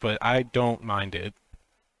much, but I don't mind it.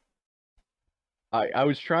 I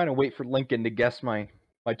was trying to wait for Lincoln to guess my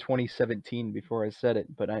 2017 before I said it,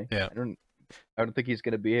 but Yeah. I don't think he's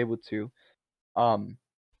going to be able to. Um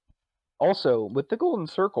Also, with the Golden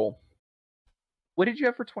Circle, what did you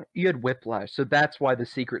have for 20? You had Whiplash. So that's why the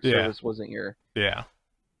Secret Yeah. Service wasn't your. Yeah.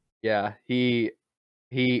 Yeah,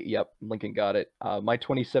 yep, Lincoln got it. My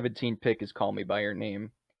 2017 pick is Call Me by Your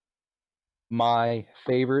Name. My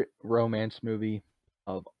favorite romance movie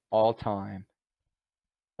of all time.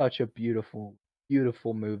 Such a beautiful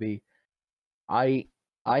movie. I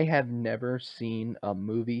I have never seen a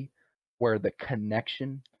movie where the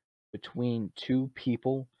connection between two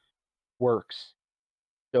people works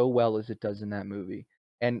so well as it does in that movie.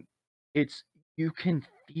 And it's you can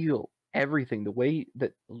feel everything. The way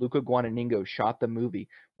that Luca Guadagnino shot the movie.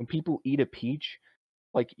 When people eat a peach,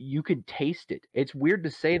 like you can taste it. It's weird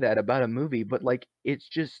to say that about a movie, but like it's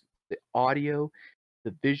just the audio,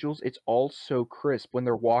 the visuals, it's all so crisp when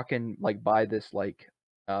they're walking like by this like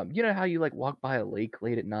you know how you like walk by a lake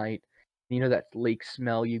late at night, you know that lake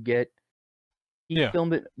smell you get. He Yeah.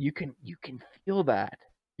 filmed it. You can feel that.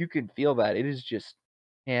 You can feel that. It is just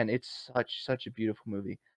man, it's such a beautiful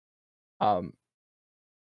movie. Um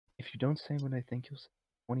if you don't say what I think you'll say,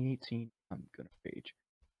 2018, I'm gonna rage.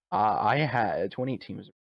 I had 2018 was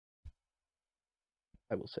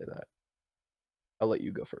I will say that. I'll let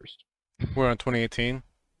you go first. We're on 2018.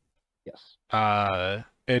 Yes.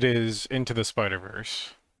 It is Into the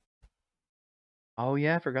Spider-Verse. Oh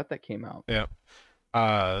yeah, I forgot that came out. Yeah.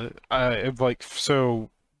 I like so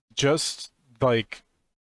just like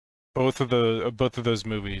both of those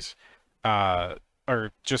movies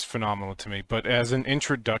are just phenomenal to me, but as an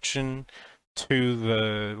introduction to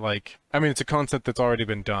the like I mean it's a concept that's already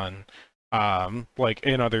been done like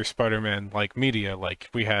in other Spider-Man like media. Like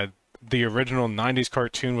we had the original 90s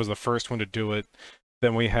cartoon was the first one to do it.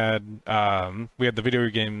 Then we had the video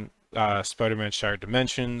game Spider-Man Shattered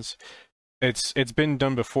Dimensions. It's been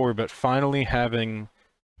done before, but finally having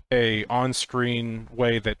a on-screen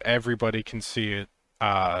way that everybody can see it,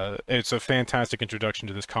 it's a fantastic introduction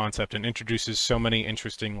to this concept and introduces so many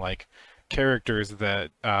interesting like characters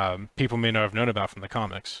that people may not have known about from the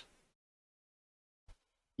comics.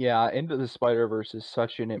 Yeah, Into the Spider-Verse is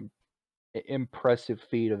such an impressive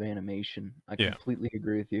feat of animation. I Yeah. completely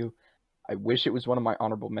agree with you. I wish it was one of my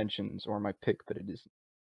honorable mentions or my pick, but it isn't.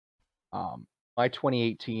 My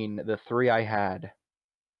 2018, the three I had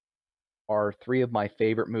are three of my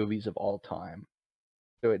favorite movies of all time.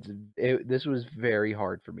 So this was very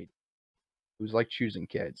hard for me. It was like choosing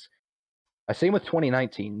kids. Same with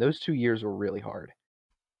 2019. Those 2 years were really hard.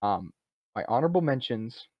 My honorable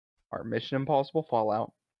mentions are Mission Impossible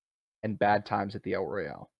Fallout and Bad Times at the El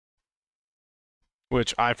Royale.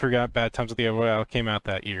 Which I forgot Bad Times at the El Royale came out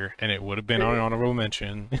that year, and it would have been on an honorable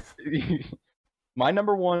mention. My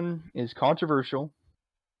number one is controversial,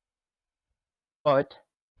 but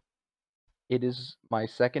it is my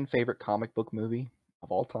second favorite comic book movie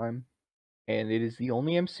of all time, and it is the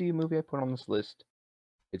only MCU movie I put on this list.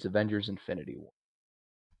 It's Avengers Infinity War.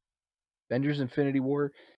 Avengers Infinity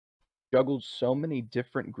War juggled so many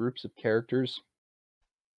different groups of characters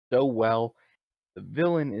so well. The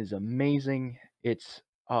villain is amazing. It's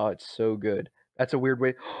so good. That's a weird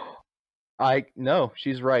way. No,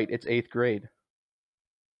 she's right. It's 8th grade.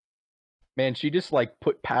 Man, she just like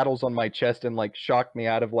put paddles on my chest and like shocked me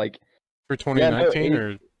out of like For yeah, no, 2019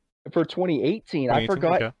 or for 2018. I 2018?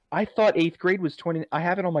 forgot. Okay. I thought 8th grade was 20. I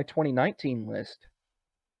have it on my 2019 list.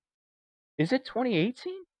 Is it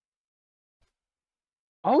 2018?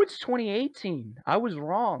 Oh, it's 2018. I was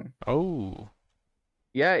wrong. Oh.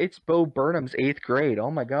 Yeah, it's Bo Burnham's 8th grade. Oh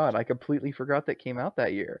my god, I completely forgot that came out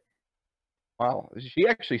that year. Wow, she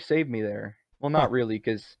actually saved me there. Well, Huh. not really,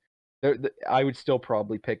 because I would still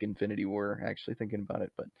probably pick Infinity War, actually thinking about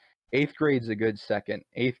it, but 8th grade's a good second.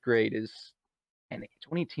 8th grade is, and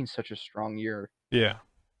 2018 is such a strong year. Yeah.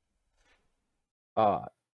 Do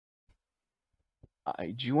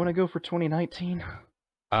you want to go for 2019?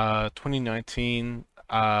 2019.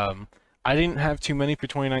 I didn't have too many for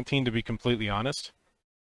 2019 to be completely honest,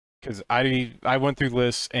 because I went through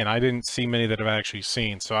lists and I didn't see many that I've actually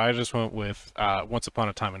seen, so I just went with Once Upon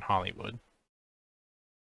a Time in Hollywood.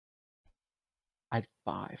 I had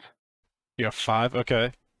 5. You have 5?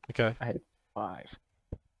 Okay. Okay. I had 5.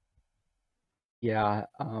 Yeah,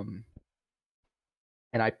 and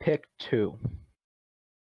I picked 2.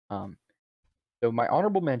 So my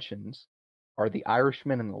honorable mentions are The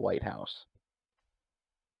Irishman and The Lighthouse.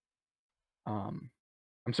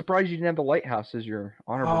 I'm surprised you didn't have The Lighthouse as your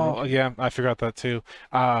honorable Oh, mention. yeah, I forgot that too.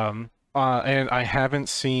 And I haven't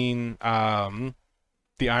seen The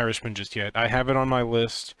Irishman just yet. I have it on my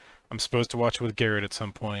list. I'm supposed to watch it with Garrett at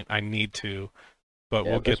some point. I need to, but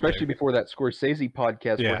Yeah, we'll get especially there. before that Scorsese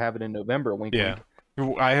podcast Yeah. we're having in November. Wink, Yeah.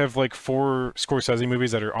 wink. I have like 4 Scorsese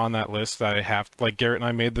movies that are on that list that I have, like Garrett and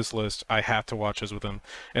I made this list. I have to watch this with him.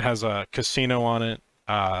 It has a Casino on it.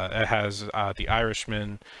 It has The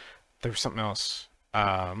Irishman. There was something else.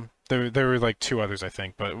 There were like 2 others, I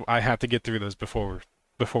think, but I have to get through those before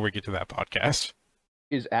we get to that podcast.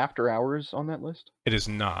 Is After Hours on that list? It is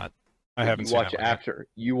not. I You haven't seen watch that one yet.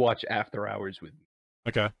 You watch After Hours with me.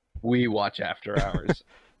 Okay. We watch After Hours.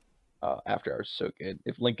 After Hours is so good.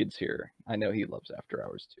 If Lincoln's here, I know he loves After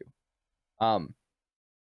Hours too.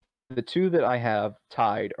 The 2 that I have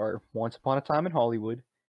tied are Once Upon a Time in Hollywood,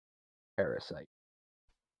 Parasite.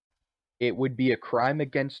 It would be a crime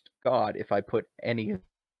against God if I put any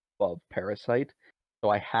above Parasite, so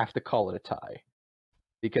I have to call it a tie.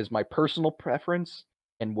 Because my personal preference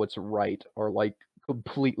and what's right are like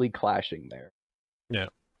completely clashing there. Yeah.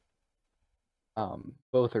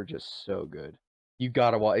 Both are just so good. You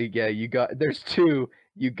gotta watch. Yeah, there's 2.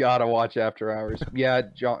 You gotta watch After Hours. Yeah,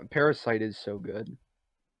 Parasite is so good.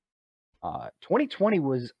 2020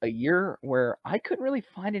 was a year where I couldn't really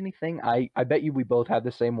find anything. I bet you we both had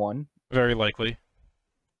the same one. Very likely.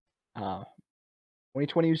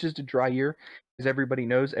 2020 was just a dry year, as everybody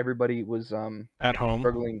knows. Everybody was At home.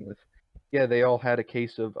 struggling with. Yeah, they all had a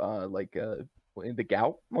case of the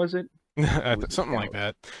gout. Was it? Something like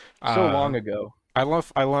that. So long ago. I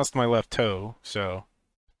lost my left toe, so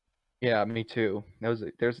Yeah, me too. There's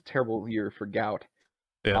a terrible year for gout.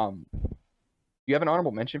 yeah. You have an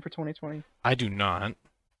honorable mention for 2020? I do not.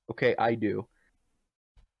 Okay, I do.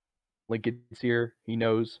 Lincoln's here. He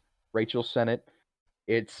knows. Rachel sent it.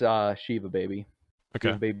 It's Shiva Baby. Okay.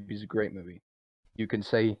 Shiva Baby's a great movie. You can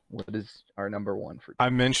say what is our number 1 for. I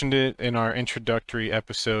mentioned it in our introductory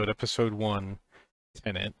episode 1,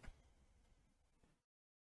 Tenet.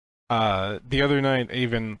 The other night,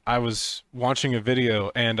 even I was watching a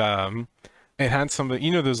video and it had some, those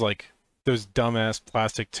dumbass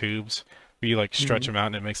plastic tubes You like stretch Mhm. them out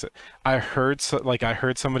and it makes it. I heard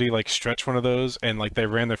somebody like stretch one of those and like they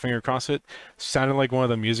ran their finger across it. Sounded like one of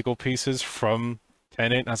the musical pieces from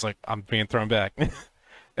Tenet. And I was like, I'm being thrown back.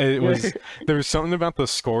 It was there was something about the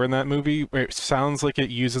score in that movie where it sounds like it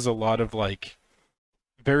uses a lot of like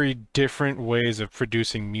very different ways of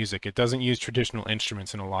producing music. It doesn't use traditional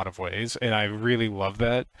instruments in a lot of ways, and I really love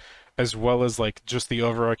that, as well as like just the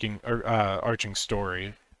overarching arching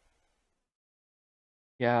story.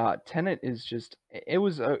 Yeah, Tenet is just it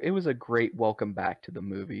was a great welcome back to the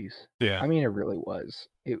movies. Yeah, I mean, it really was.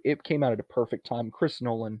 It came out at a perfect time. Chris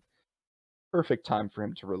Nolan, perfect time for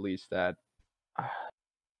him to release that. Ah,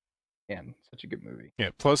 man, such a good movie. yeah.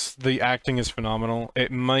 Plus the acting is phenomenal.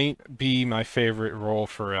 It might be my favorite role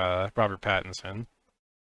for Robert Pattinson.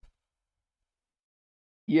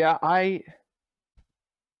 Yeah, I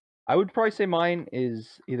would probably say mine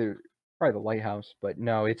is either probably The Lighthouse, but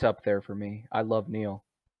no, it's up there for me. I love Neil.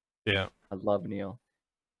 Yeah. I love Neil.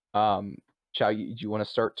 Um, shall you do you want to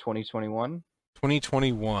start 2021?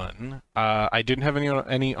 2021. I didn't have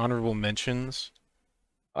any honorable mentions.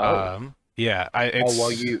 Oh. Yeah, Oh,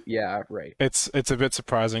 well, yeah, right. it's a bit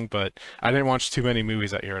surprising, but I didn't watch too many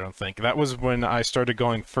movies that year, I don't think. That was when I started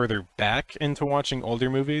going further back into watching older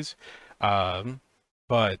movies. Um,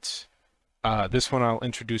 but this one I'll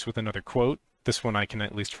introduce with another quote. This one I can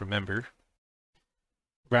at least remember.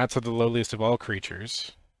 Rats are the lowliest of all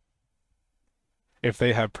creatures. If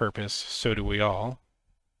they have purpose, so do we all.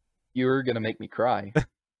 You're gonna make me cry.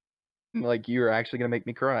 Like, you're actually gonna make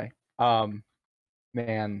me cry.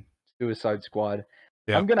 Man, Suicide Squad.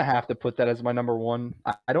 I'm Yep. gonna have to put that as my number one.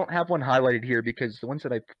 I don't have one highlighted here because the ones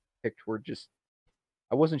that I picked were just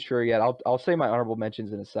I wasn't sure yet. I'll say my honorable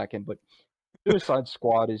mentions in a second, but Suicide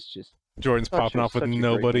Squad is just Jordan's popping off with such a great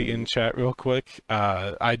nobody in movie. chat real quick.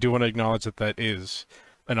 I do want to acknowledge that that is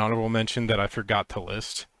an honorable mention that I forgot to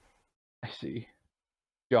list. I see.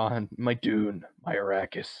 John, my Dune, my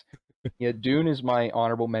Arrakis. Yeah, Dune is my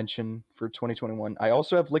honorable mention for 2021. I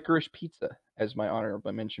also have Licorice Pizza as my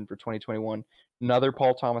honorable mention for 2021. Another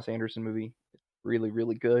Paul Thomas Anderson movie. Really,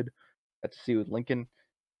 really good. Got to see with Lincoln.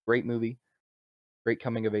 Great movie. Great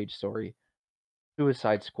coming of age story.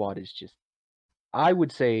 Suicide Squad is just, I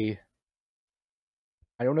would say,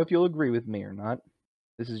 I don't know if you'll agree with me or not.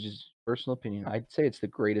 This is just personal opinion. I'd say it's the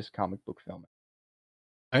greatest comic book film.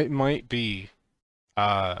 It might be.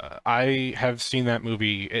 I have seen that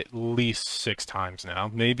movie at least 6 times now,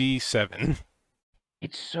 maybe seven.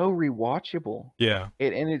 It's so rewatchable. Yeah,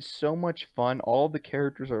 And it's so much fun. All the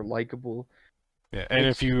characters are likable. yeah. And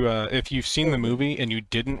It's if you've seen so the good. movie and you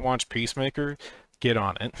didn't watch Peacemaker, get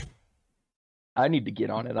on it. I need to get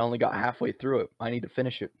on it. I only got halfway through it. I need to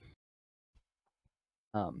finish it.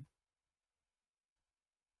 Um,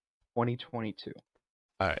 2022.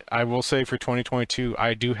 All right. I will say for 2022,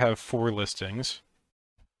 I do have 4 listings.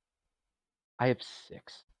 I have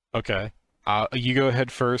 6. Okay. You go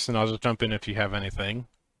ahead first, and I'll just jump in if you have anything.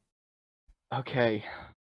 Okay.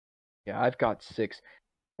 Yeah, I've got 6.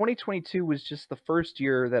 2022 was just the first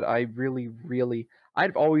year that I really, really.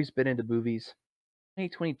 I've always been into movies.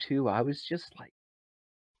 2022, I was just like,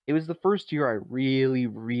 it was the first year I really,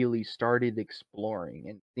 really started exploring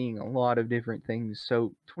and seeing a lot of different things. So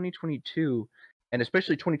 2022, and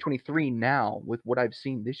especially 2023 now, with what I've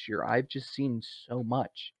seen this year, I've just seen so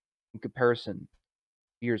much in comparison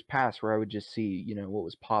to years past where I would just see, what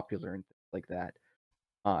was popular and things like that.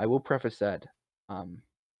 I will preface that. Um,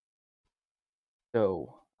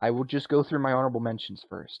 so I will just go through my honorable mentions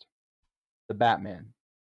first. The Batman,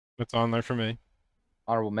 That's on there for me.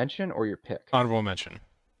 honorable mention or your pick? Honorable mention.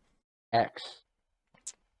 X,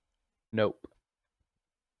 Nope.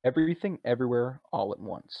 Everything, Everywhere, All at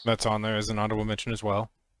Once. That's on there as an honorable mention as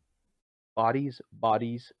well. Bodies,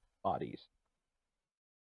 Bodies, Bodies.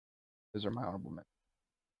 Those are my honorable mentions.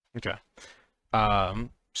 Okay.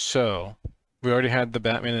 So we already had the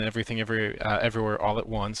Batman and Everywhere All at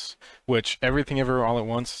Once, which Everything Everywhere All at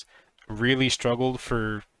Once really struggled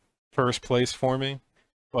for first place for me.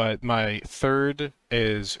 But my third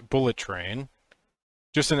is Bullet Train.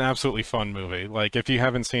 Just an absolutely fun movie. Like if you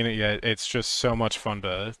haven't seen it yet, it's just so much fun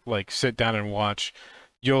to like sit down and watch.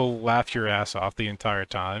 You'll laugh your ass off the entire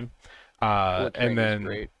time. Bullet And Train is then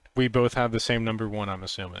great. we both have the same number one, I'm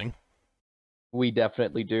assuming. We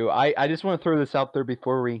definitely do. I just want to throw this out there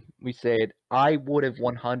before we say it. I would have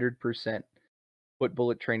 100% put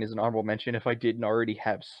Bullet Train as an honorable mention if I didn't already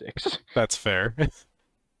have 6. That's fair.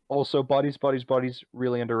 Also, Bodies, Bodies, Bodies,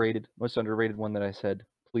 really underrated. Most underrated one that I said.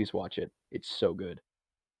 Please watch it. It's so good.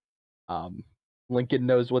 Um, Lincoln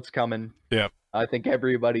knows what's coming. Yep. I think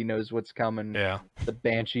everybody knows what's coming. Yeah. The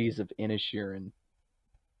Banshees of Inisherin.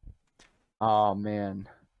 Oh man.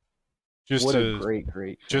 Just What a a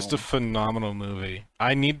great just a film. phenomenal movie.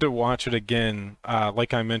 I need to watch it again,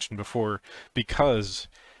 like I mentioned before, because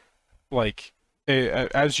like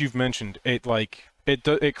as you've mentioned,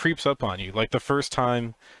 it creeps up on you. Like the first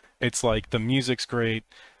time, it's like the music's great.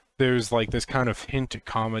 There's like this kind of hint at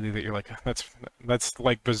comedy that you're like, that's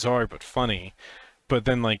like bizarre but funny. But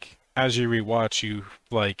then like as you rewatch, you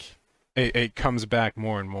like it comes back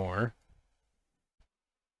more and more.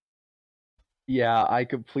 Yeah, I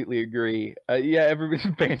completely agree. Yeah, everybody's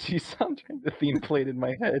Banshee soundtrack, the theme played in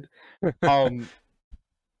my head. Um,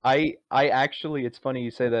 I actually, it's funny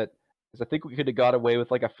you say that because I think we could have got away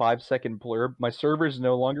with like a 5 second blurb. My server's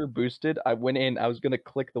no longer boosted. I went in, I was gonna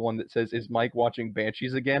click the one that says, "Is Mike watching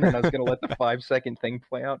Banshees again?" And I was gonna let the 5 second thing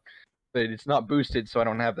play out, but it's not boosted, so I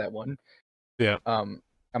don't have that one. Yeah. Um,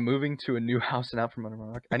 I'm moving to a new house and out from under my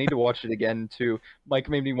rock. I need to watch it again too. Mike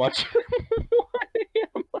made me watch it at 1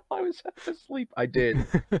 a.m. while I was half asleep. I did.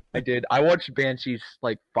 I did. I watched Banshees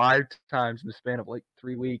like 5 times in the span of like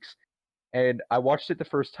 3 weeks. And I watched it the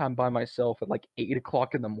first time by myself at like 8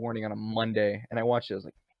 o'clock in the morning on a Monday. And I watched it. I was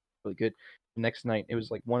like, really good. The next night, it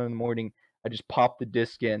was like 1 in the morning. I just popped the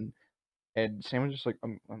disc in, and Sam was just like,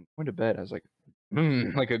 I'm going to bed. I was like,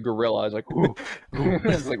 like a gorilla. I was like, ooh. I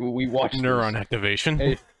was like, well, we watched Neuron this. activation.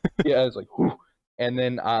 And, yeah, I was like, whew. And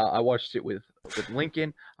then I watched it with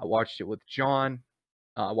Lincoln. I watched it with John.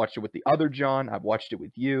 I watched it with the other John. I've watched it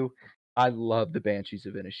with you. I love the Banshees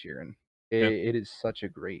of Inisherin. Yep. It is such a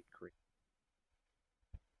great.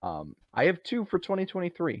 I have two for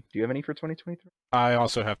 2023. Do you have any for 2023? I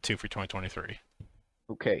also have two for 2023.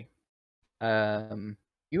 Okay.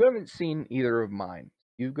 You haven't seen either of mine.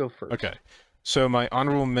 You go first. Okay. So my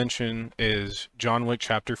honorable mention is John Wick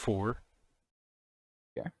Chapter 4,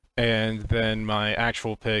 Okay. and then my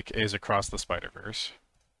actual pick is Across the Spider-Verse.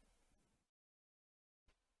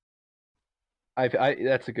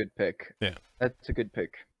 That's a good pick. Yeah. That's a good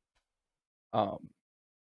pick.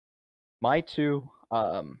 My two,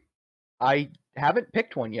 I haven't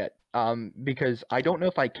picked one yet. Because I don't know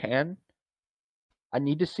if I can. I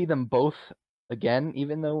need to see them both again,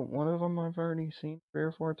 even though one of them I've already seen 3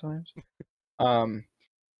 or 4 times.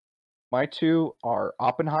 My two are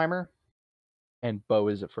Oppenheimer and Beau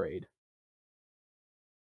is Afraid.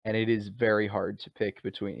 And it is very hard to pick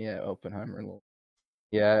between Oppenheimer and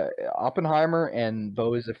Oppenheimer and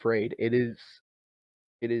Beau is Afraid. It is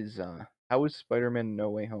how was Spider-Man No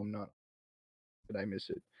Way Home not? Did I miss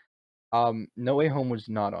it? No Way Home was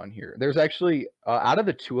not on here. There's actually out of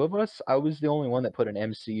the two of us, I was the only one that put an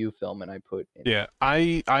MCU film, and I put in. Yeah,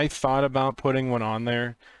 I thought about putting one on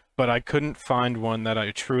there, but I couldn't find one that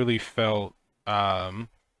I truly felt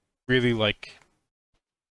really like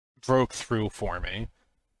broke through for me.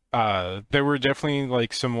 There were definitely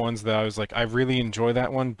like some ones that I was like, I really enjoy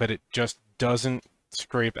that one, but it just doesn't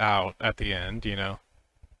scrape out at the end, you know?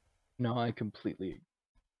 No, I completely.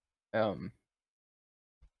 Um,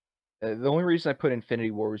 the only reason I put Infinity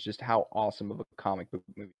War was just how awesome of a comic book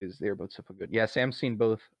movie is. They're both so good. Yeah, Sam's seen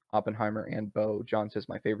both Oppenheimer and Beau. John says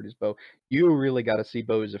my favorite is Beau. You really got to see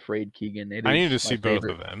Beau is Afraid, Keegan. It I need is to my see both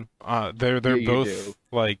favorite. of them. They're You both do.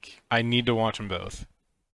 like I need to watch them both.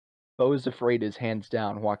 Beau is Afraid is hands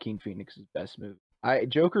down Joaquin Phoenix's best movie.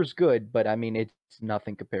 Joker's good, but I mean it's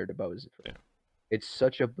nothing compared to Beau is Afraid. Yeah. It's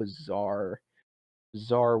such a bizarre,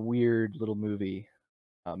 weird little movie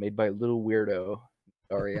made by a little weirdo,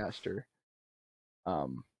 Ari Aster.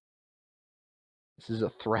 This is a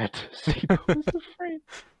threat. See, Beau is Afraid.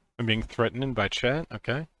 I'm being threatened by chat.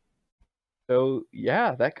 Okay. So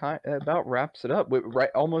yeah, that about wraps it up.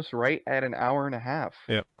 Almost right at an hour and a half.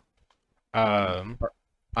 Yep. Um,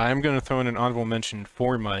 I'm going to throw in an honorable mention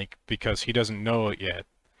for Mike because he doesn't know it yet.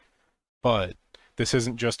 But this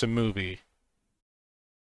isn't just a movie.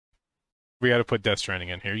 We got to put Death Stranding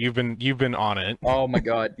in here. You've been on it. oh my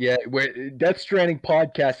God, yeah. Death Stranding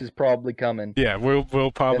podcast is probably coming. Yeah, we'll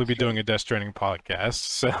probably Death be doing a Death Stranding podcast.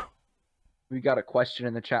 So We got a question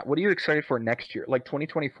in the chat. What are you excited for next year? Like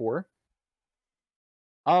 2024?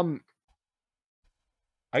 I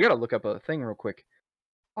gotta look up a thing real quick.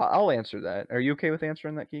 I'll answer that. Are you okay with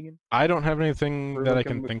answering that, Keegan? I don't have anything For that I like a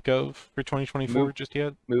can think of for 2024 just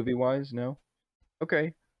yet. movie wise, no.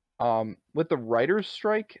 Okay. With the writers'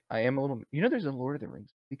 strike, I am a little. You know, there's a Lord of the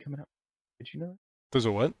Rings movie coming out. Did you know that? There's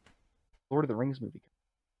a what? Lord of the Rings movie.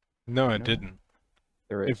 No, I know that? didn't.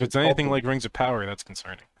 There is. If it's called anything The- like Rings of Power, that's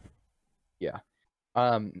concerning. Yeah.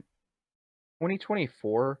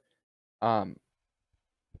 2024.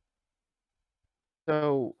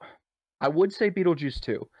 So I would say Beetlejuice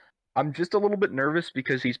 2. I'm just a little bit nervous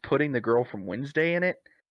because he's putting the girl from Wednesday in it.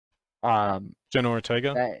 Jenna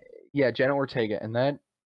Ortega? Yeah, Jenna Ortega, and that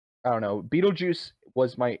I don't know. Beetlejuice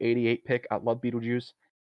was my 88 pick. I love Beetlejuice.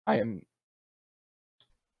 I am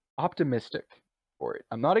optimistic for it.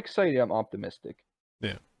 I'm not excited. I'm optimistic.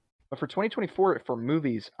 Yeah. But for 2024 for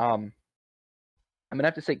movies, I'm gonna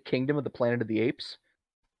have to say Kingdom of the Planet of the Apes.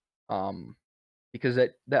 Because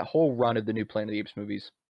that whole run of the new Planet of the Apes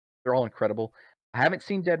movies, they're all incredible. I haven't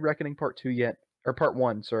seen Dead Reckoning Part 2 yet, or Part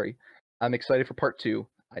 1, sorry. I'm excited for Part 2.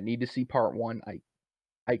 I need to see Part 1.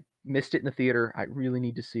 I missed it in the theater. I really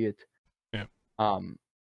need to see it. Yeah.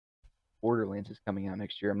 Borderlands is coming out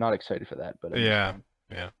next year. I'm not excited for that, but Yeah.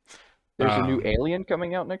 There's a new Alien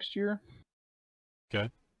coming out next year. Okay.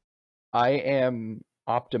 I am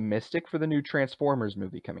optimistic for the new Transformers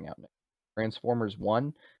movie coming out next. Transformers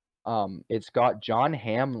 1. It's got John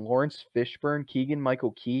Hamm, Lawrence Fishburne,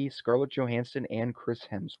 Keegan-Michael Key, Scarlett Johansson, and Chris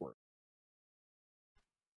Hemsworth.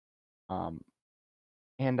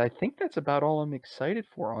 And I think that's about all I'm excited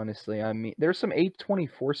for, honestly. I mean, there's some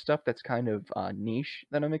A24 stuff that's kind of niche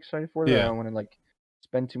that I'm excited for that I don't want to like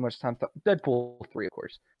spend too much time. Deadpool 3, of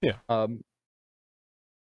course. Yeah. But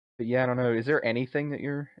yeah, I don't know. Is there anything that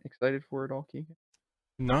you're excited for at all, Keegan?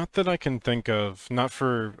 Not that I can think of, not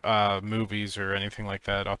for movies or anything like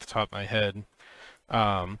that off the top of my head.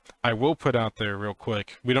 I will put out there real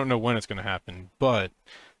quick, we don't know when it's going to happen, but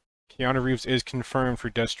Keanu Reeves is confirmed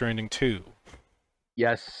for Death Stranding 2.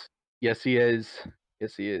 Yes. Yes, he is.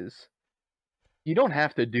 Yes, he is. You don't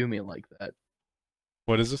have to do me like that.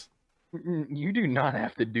 What is this? You do not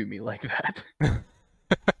have to do me like that.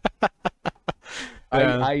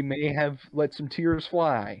 Yeah. I may have let some tears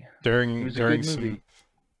fly. During some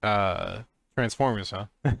Transformers, huh?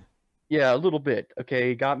 Yeah, a little bit.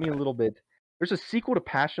 Okay, got me a little bit. There's a sequel to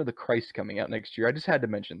Passion of the Christ coming out next year. I just had to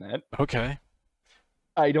mention that. Okay.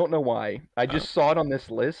 I don't know why. I just saw it on this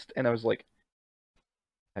list and I was like,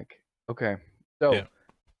 heck. Okay. So, yeah.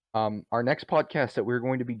 Our next podcast that we're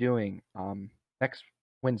going to be doing next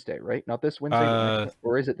Wednesday, right? Not this Wednesday, but next,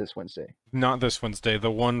 or is it this Wednesday? Not this Wednesday.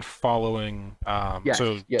 The one following. Yes,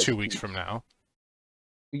 2 weeks from now.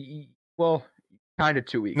 Well, kind of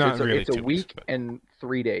 2 weeks. Not really it's a 2 week weeks, but... and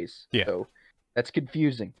 3 days. Yeah. So that's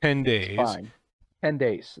confusing. 10 days. It's fine. 10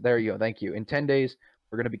 days. There you go. Thank you. In 10 days,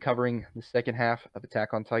 we're going to be covering the second half of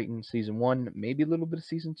Attack on Titan season 1, maybe a little bit of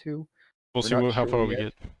season 2. We'll see how far we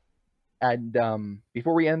get. And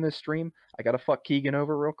before we end this stream, I gotta fuck Keegan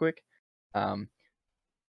over real quick.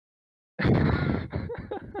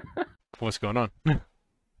 What's going on?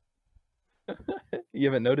 You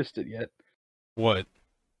haven't noticed it yet. What?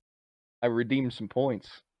 I redeemed some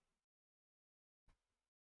points.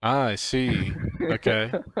 Ah, I see.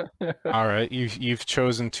 Okay. All right. You've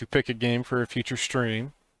chosen to pick a game for a future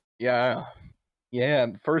stream. Yeah. Yeah.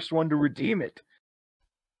 First one to redeem it.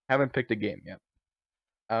 Haven't picked a game yet.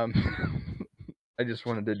 I just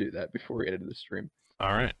wanted to do that before we ended the stream.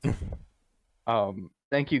 All right.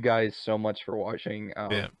 Thank you guys so much for watching.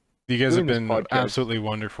 Yeah. You guys have been absolutely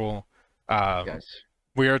wonderful. Yes.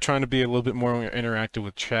 We are trying to be a little bit more interactive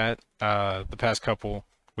with chat. The past couple,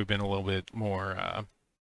 we've been a little bit more.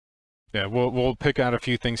 Yeah, we'll pick out a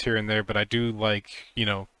few things here and there, but I do like,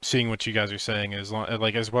 seeing what you guys are saying as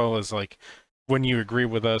well as when you agree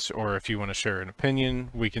with us, or if you want to share an opinion,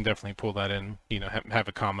 we can definitely pull that in. Have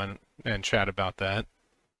a comment and chat about that.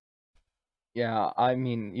 Yeah, I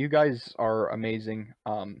mean, you guys are amazing.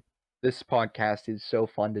 This podcast is so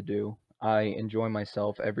fun to do. I enjoy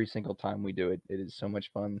myself every single time we do it. It is so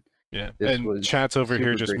much fun. Yeah, and chat's over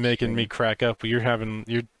here just making me crack up. You're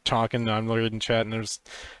talking, I'm reading chat, and just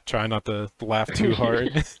trying not to laugh too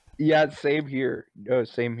hard. Yeah, same here. No,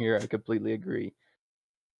 same here. I completely agree.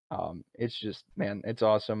 It's just, man, it's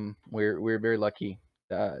awesome. We're very lucky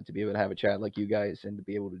to be able to have a chat like you guys and to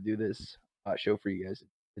be able to do this show for you guys.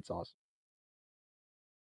 It's awesome.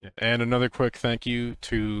 And another quick thank you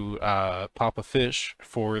to Papa Fish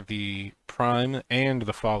for the Prime and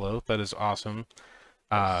the follow. That is awesome.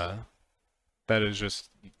 That is just,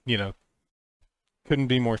 couldn't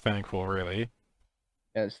be more thankful, really.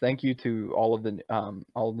 Yes, thank you to all of the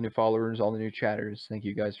new followers, all the new chatters. Thank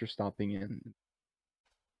you guys for stopping in.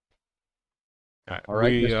 All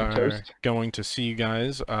right, we are going to see you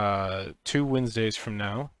guys 2 Wednesdays from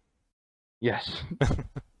now. Yes.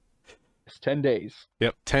 It's 10 days.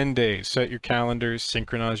 Yep, 10 days. Set your calendars,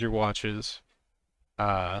 synchronize your watches.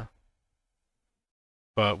 But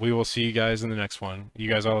we will see you guys in the next one. You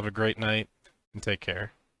guys all have a great night, and take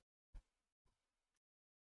care.